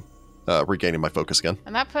item, regaining my focus again.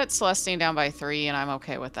 And that puts Celestine down by 3, and I'm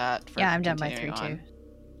okay with that. Yeah, I'm down by 3 continuing too. on.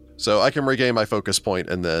 So I can regain my focus point,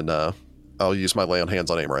 and then I'll use my lay on hands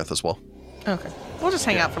on Amaranth as well. Okay. We'll just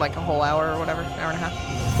hang out for a whole hour or whatever, hour and a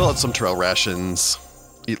half. Fill out some trail rations,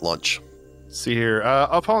 eat lunch. See here.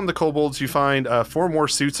 Upon the kobolds, you find 4 more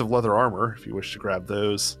suits of leather armor, if you wish to grab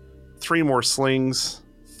those. 3 more slings,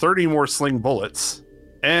 30 more sling bullets,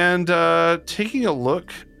 and taking a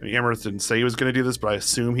look. Amaranth didn't say he was going to do this, but I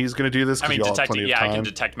assume he's going to do this. I mean, y'all have plenty of time. I can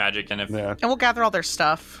detect magic, and Yeah. And we'll gather all their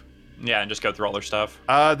stuff. and just go through all their stuff.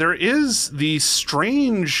 There is the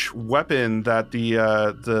strange weapon that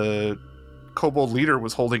the kobold leader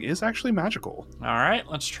was holding is actually magical. All right,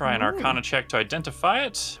 let's try an Arcana check to identify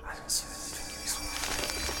it.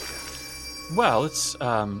 Well,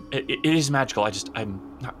 it is magical.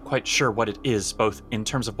 I'm not quite sure what it is, both in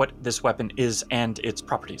terms of what this weapon is and its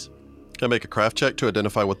properties. Can I make a craft check to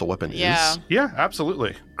identify what the weapon Yeah. is? Yeah,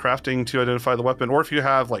 absolutely. Crafting to identify the weapon, or if you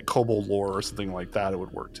have like kobold lore or something like that, it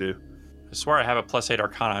would work too. I swear I have a +8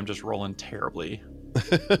 Arcana. I'm just rolling terribly.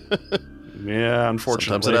 Yeah, unfortunately.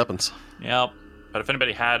 Sometimes it happens. Yep. But if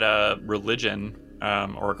anybody had a religion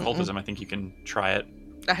or occultism, I think you can try it.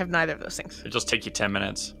 I have neither of those things. It'll just take you 10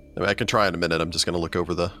 minutes. I mean, I can try in a minute. I'm just going to look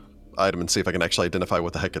over the item and see if I can actually identify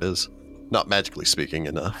what the heck it is. Not magically speaking,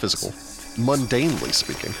 in physical. Mundanely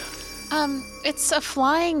speaking. It's a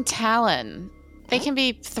flying talon. They can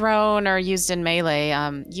be thrown or used in melee.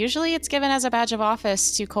 Usually it's given as a badge of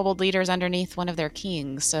office to kobold leaders underneath one of their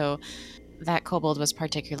kings, so that kobold was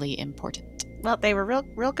particularly important. Well, they were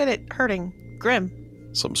real good at hurting Grim.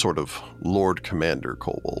 Some sort of Lord Commander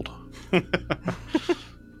kobold.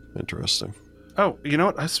 Interesting. Oh, you know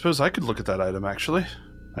what? I suppose I could look at that item, actually.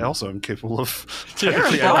 I also am capable of... You're a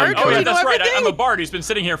technically bard? entering Oh, yeah, You know that's right. I'm everything. a bard who's been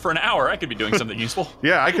sitting here for an hour. I could be doing something useful.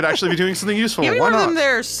 Yeah, I could actually be doing something useful. You Why remember not? them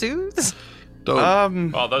their soothes?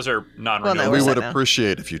 Don't. Well, those are non-renewable. Well, no, we we're would set now.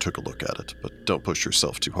 appreciate if you took a look at it, but don't push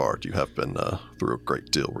yourself too hard. You have been through a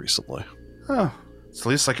great deal recently. Oh, it's the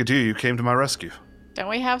least I could do. You came to my rescue. Don't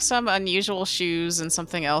we have some unusual shoes and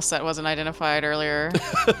something else that wasn't identified earlier?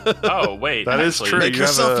 Oh, wait. That is actually, true. Make you have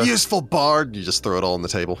yourself a- useful, bard. You just throw it all on the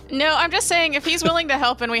table. No, I'm just saying if he's willing to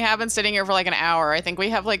help and we have been sitting here for like an hour, I think we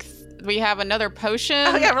have we have another potion.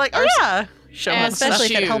 Oh, yeah, we're like, oh, yeah. Show And us stuff.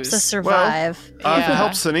 Especially if it helps shoes. us survive. If it Yeah.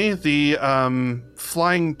 helps any, the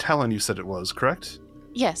flying talon you said it was, correct?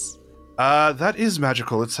 Yes. That is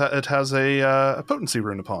magical. It has a potency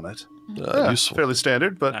rune upon it. Useful. Fairly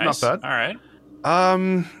standard, but Nice. not bad. All right.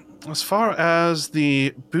 As far as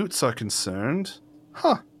the boots are concerned,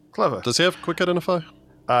 clever. Does he have quick identify?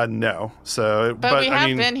 No. So, But we I have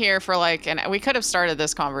mean, been here for we could have started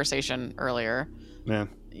this conversation earlier. man.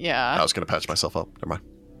 Yeah. I was going to patch myself up. Never mind.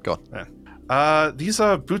 Go on. These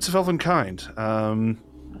are boots of elven kind.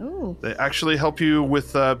 Ooh. They actually help you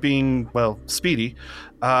with being, speedy.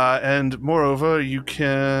 And moreover, you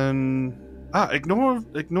can ignore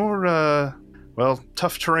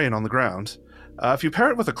tough terrain on the ground. If you pair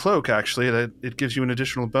it with a cloak, actually, it gives you an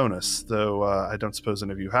additional bonus, though I don't suppose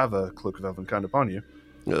any of you have a cloak of elven kind upon you.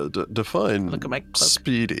 Define Look at my cloak.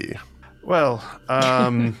 speedy. Well,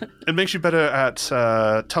 it makes you better at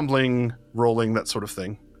tumbling, rolling, that sort of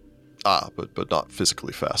thing. But not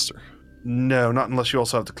physically faster. No, not unless you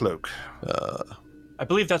also have the cloak. I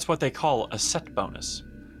believe that's what they call a set bonus.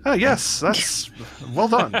 Ah, yes, that's well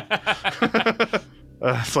done.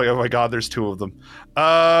 It's like, oh my god, there's 2 of them.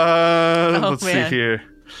 Let's man. see here.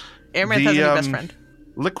 Amaranth has a new best friend.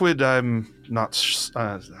 Liquid, I'm not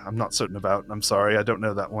certain about. I'm sorry, I don't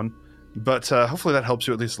know that one. But hopefully that helps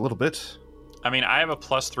you at least a little bit. I mean, I have a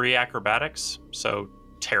 +3 acrobatics, so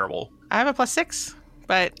terrible. I have a +6,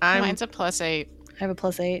 but I'm... Mine's a +8. I have a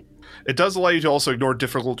 +8. It does allow you to also ignore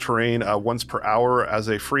difficult terrain once per hour. As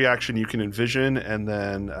a free action, you can envision, and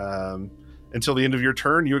then until the end of your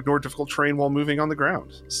turn, you ignore difficult terrain while moving on the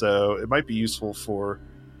ground. So it might be useful for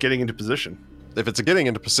getting into position. If it's a getting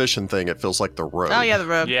into position thing, it feels like the road. Oh, yeah, the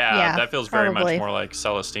road. Yeah, Yeah, that feels very probably. much more like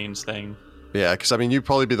Celestine's thing. Yeah, because, I mean, you'd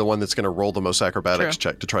probably be the one that's going to roll the most acrobatics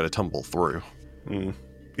True. check to try to tumble through.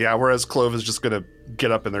 Yeah, whereas Clove is just going to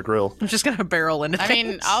get up in their grill. I'm just going to barrel into I things.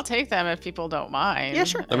 mean, I'll take them if people don't mind. Yeah,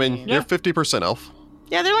 sure. I mean, you're 50% elf.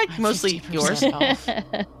 Yeah, they're like mostly 50% yours. elf.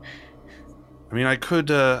 I mean, I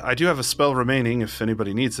do have a spell remaining if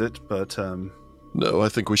anybody needs it, but No, I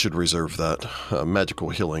think we should reserve that. Magical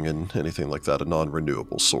healing and anything like that, a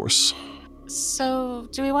non-renewable source. So,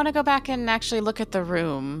 do we want to go back and actually look at the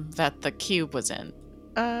room that the cube was in?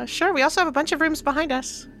 Sure. We also have a bunch of rooms behind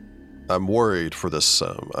us. I'm worried for this.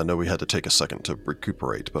 I know we had to take a second to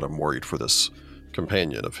recuperate, but I'm worried for this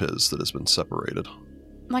companion of his that has been separated.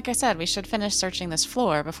 Like I said, we should finish searching this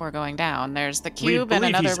floor before going down. There's the We cube and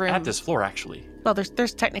believe another he's room. at this floor, actually. Well,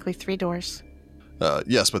 there's technically 3 doors.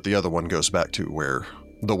 Yes, but the other one goes back to where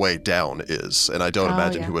the way down is, and I don't Oh,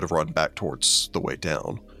 imagine yeah. he would have run back towards the way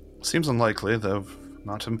down. seems unlikely, though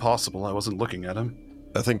not impossible. I wasn't looking at him.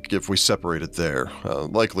 I think if we separate it there,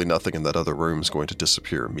 likely nothing in that other room is going to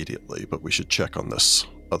disappear immediately, but we should check on this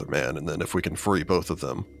other man, and then if we can free both of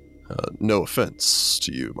them, No offense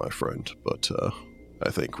to you, my friend, but I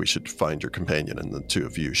think we should find your companion, and the two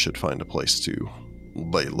of you should find a place to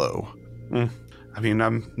lay low. I mean,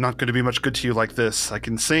 I'm not going to be much good to you like this. I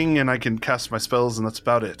can sing and I can cast my spells, and that's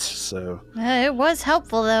about it. So It was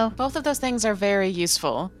helpful, though. Both of those things are very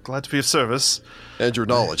useful. glad to be of service. And your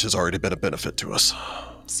knowledge has already been a benefit to us.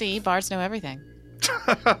 See, bards know everything.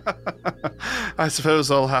 I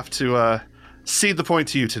suppose I'll have to cede the point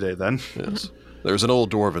to you today, then. Yes. There's an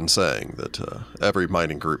old dwarven saying that every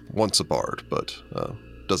mining group wants a bard, but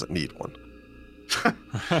doesn't need one.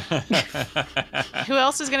 Who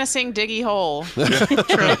else is going to sing Diggy Hole?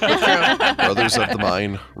 Brothers of the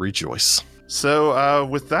mine, rejoice. So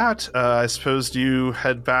with that, I suppose you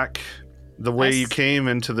head back the way Yes. you came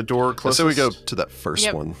into the door closest. So we go to that first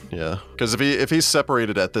Yep. one, yeah. Because if he's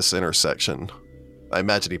separated at this intersection, I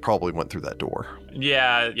imagine he probably went through that door.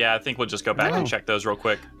 Yeah, I think we'll just go back and check those real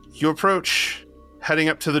quick. You approach, heading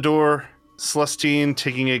up to the door, Celestine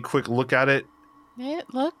taking a quick look at it. It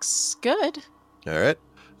looks good. All right.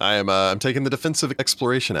 I'm taking the defensive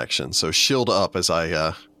exploration action, so shield up as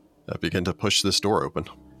I begin to push this door open.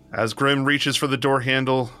 As Grim reaches for the door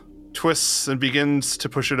handle, twists and begins to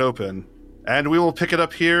push it open. And we will pick it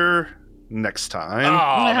up here next time.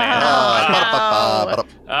 Oh, man.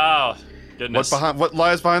 Oh, goodness. What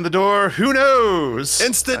lies behind the door? Who knows?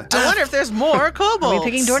 Instant I death! wonder if there's more kobolds. Are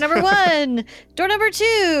we picking door number 1, door number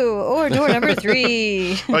 2, or door number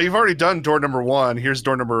 3? Well, you've already done door number 1. Here's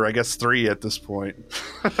door number, I guess, 3 at this point.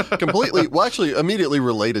 Completely, well, actually, immediately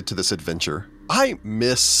related to this adventure. I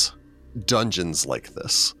miss dungeons like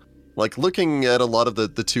this. Like, looking at a lot of the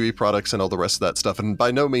 2E products and all the rest of that stuff, and by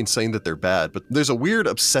no means saying that they're bad, but there's a weird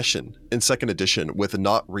obsession in 2nd edition with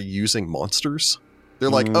not reusing monsters. They're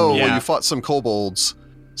like, well, Yeah. you fought some kobolds,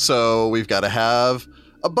 so we've got to have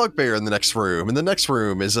a bugbear in the next room, and the next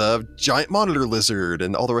room is a giant monitor lizard,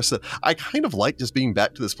 and all the rest of it. I kind of like just being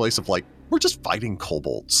back to this place of like, we're just fighting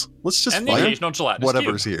kobolds. Let's just And the fight occasional gelatinous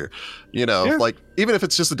whatever's cube. here. You know, Yeah. like, even if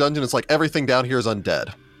it's just a dungeon, it's like everything down here is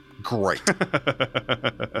undead. Great.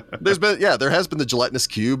 There has been the gelatinous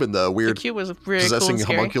cube and the The weird cube was really cool possessing and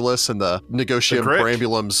scary. homunculus and the Negotium Grick.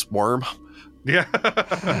 perambulum's worm. Yeah.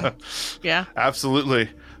 Yeah. Absolutely.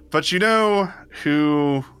 But you know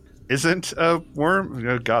who isn't a worm?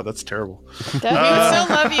 Oh, God, that's terrible. We would still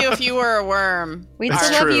love you if you were a worm. We'd That's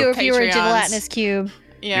still love true. you if you were a Patreons. gelatinous cube.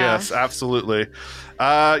 Yeah. Yes, absolutely.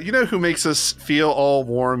 You know who makes us feel all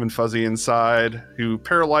warm and fuzzy inside? Who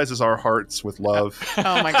paralyzes our hearts with love?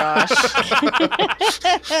 Oh my gosh.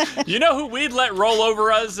 You know who we'd let roll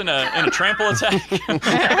over us in a trample attack?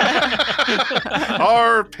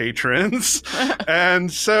 Our patrons.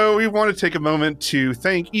 And so we want to take a moment to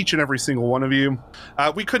thank each and every single one of you.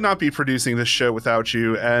 We could not be producing this show without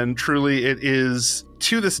you, and truly it is,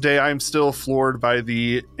 to this day, I'm still floored by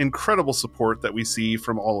the incredible support that we see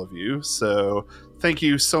from all of you. So thank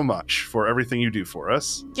you so much for everything you do for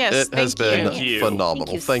us. Yes, It has thank been you. Thank you.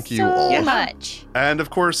 phenomenal. Thank you so all. much. And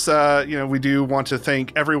of course, we do want to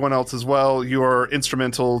thank everyone else as well. You are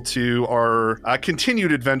instrumental to our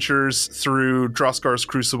continued adventures through Droskar's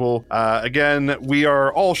Crucible. Again, we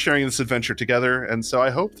are all sharing this adventure together, and so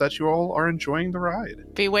I hope that you all are enjoying the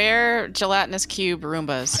ride. Beware gelatinous cube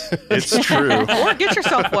Roombas. It's true. Or get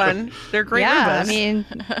yourself one. They're great Yeah, Roombas. I mean,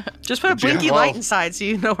 just put a blinky well- light inside so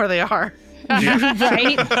you know where they are.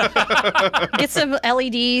 right? Get some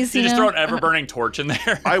LEDs, You you just know? throw an ever-burning torch in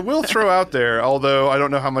there. I will throw out there, although I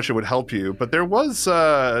don't know how much it would help you, but there was,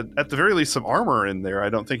 at the very least, some armor in there. I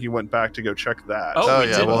don't think you went back to go check that. Oh, we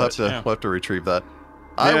yeah, did we'll that, have to retrieve that.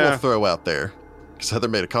 I Yeah. will throw out there, because Heather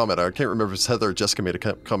made a comment. I can't remember if it's Heather or Jessica made a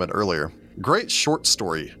comment earlier. Great short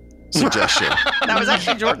story suggestion. That was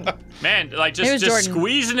actually Jordan. Man, like It was just Jordan.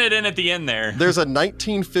 squeezing it in at the end there. There's a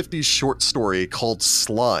 1950s short story called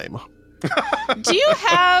Slime. Do you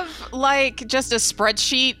have like just a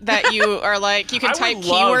spreadsheet that you are like you can I type would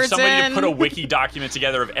love keywords somebody in? to put a wiki document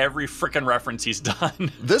together of every freaking reference he's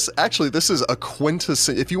done. This is a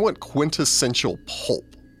if you want quintessential pulp.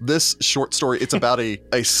 This short story, it's about a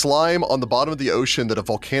slime on the bottom of the ocean that a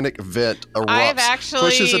volcanic vent erupts, I've actually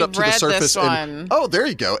pushes it up to the read surface, this and one. there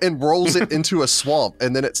you go, and rolls it into a swamp,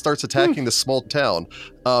 and then it starts attacking the small town.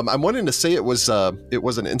 I'm wanting to say it was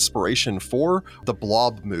an inspiration for the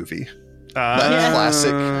Blob movie, that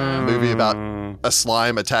classic movie about a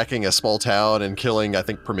slime attacking a small town and killing, I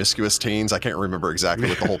think, promiscuous teens. I can't remember exactly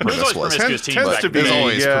what the whole There's premise always was. promiscuous teens Tends back to then. be, There's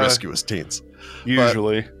always yeah. promiscuous teens.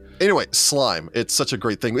 Usually. Anyway, slime. It's such a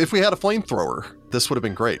great thing. If we had a flamethrower, this would have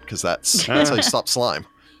been great, because that's how you stop slime.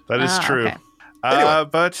 That is Ah, true. okay. Anyway.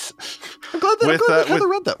 But I'm glad that, With, Heather with-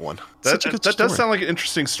 read that one. that, Such a good does story. sound like an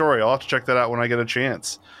interesting story. I'll have to check that out when I get a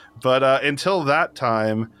chance. But until that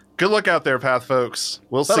time, Good luck out there, Path folks.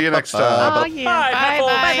 We'll see you next time. Oh, yeah. Bye, Bye, Pathfolk.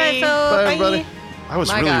 bye. Bye, everybody. I was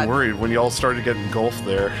My really God. worried when y'all started getting engulfed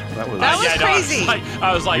there. That was That was Yeah, no, crazy.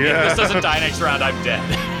 I was like, Yeah. if this doesn't die next round, I'm dead.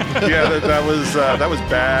 yeah, that was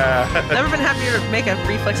bad. Never been happier to make a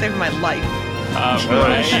reflex save in my life.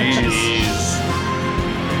 Right. jeez. Jeez.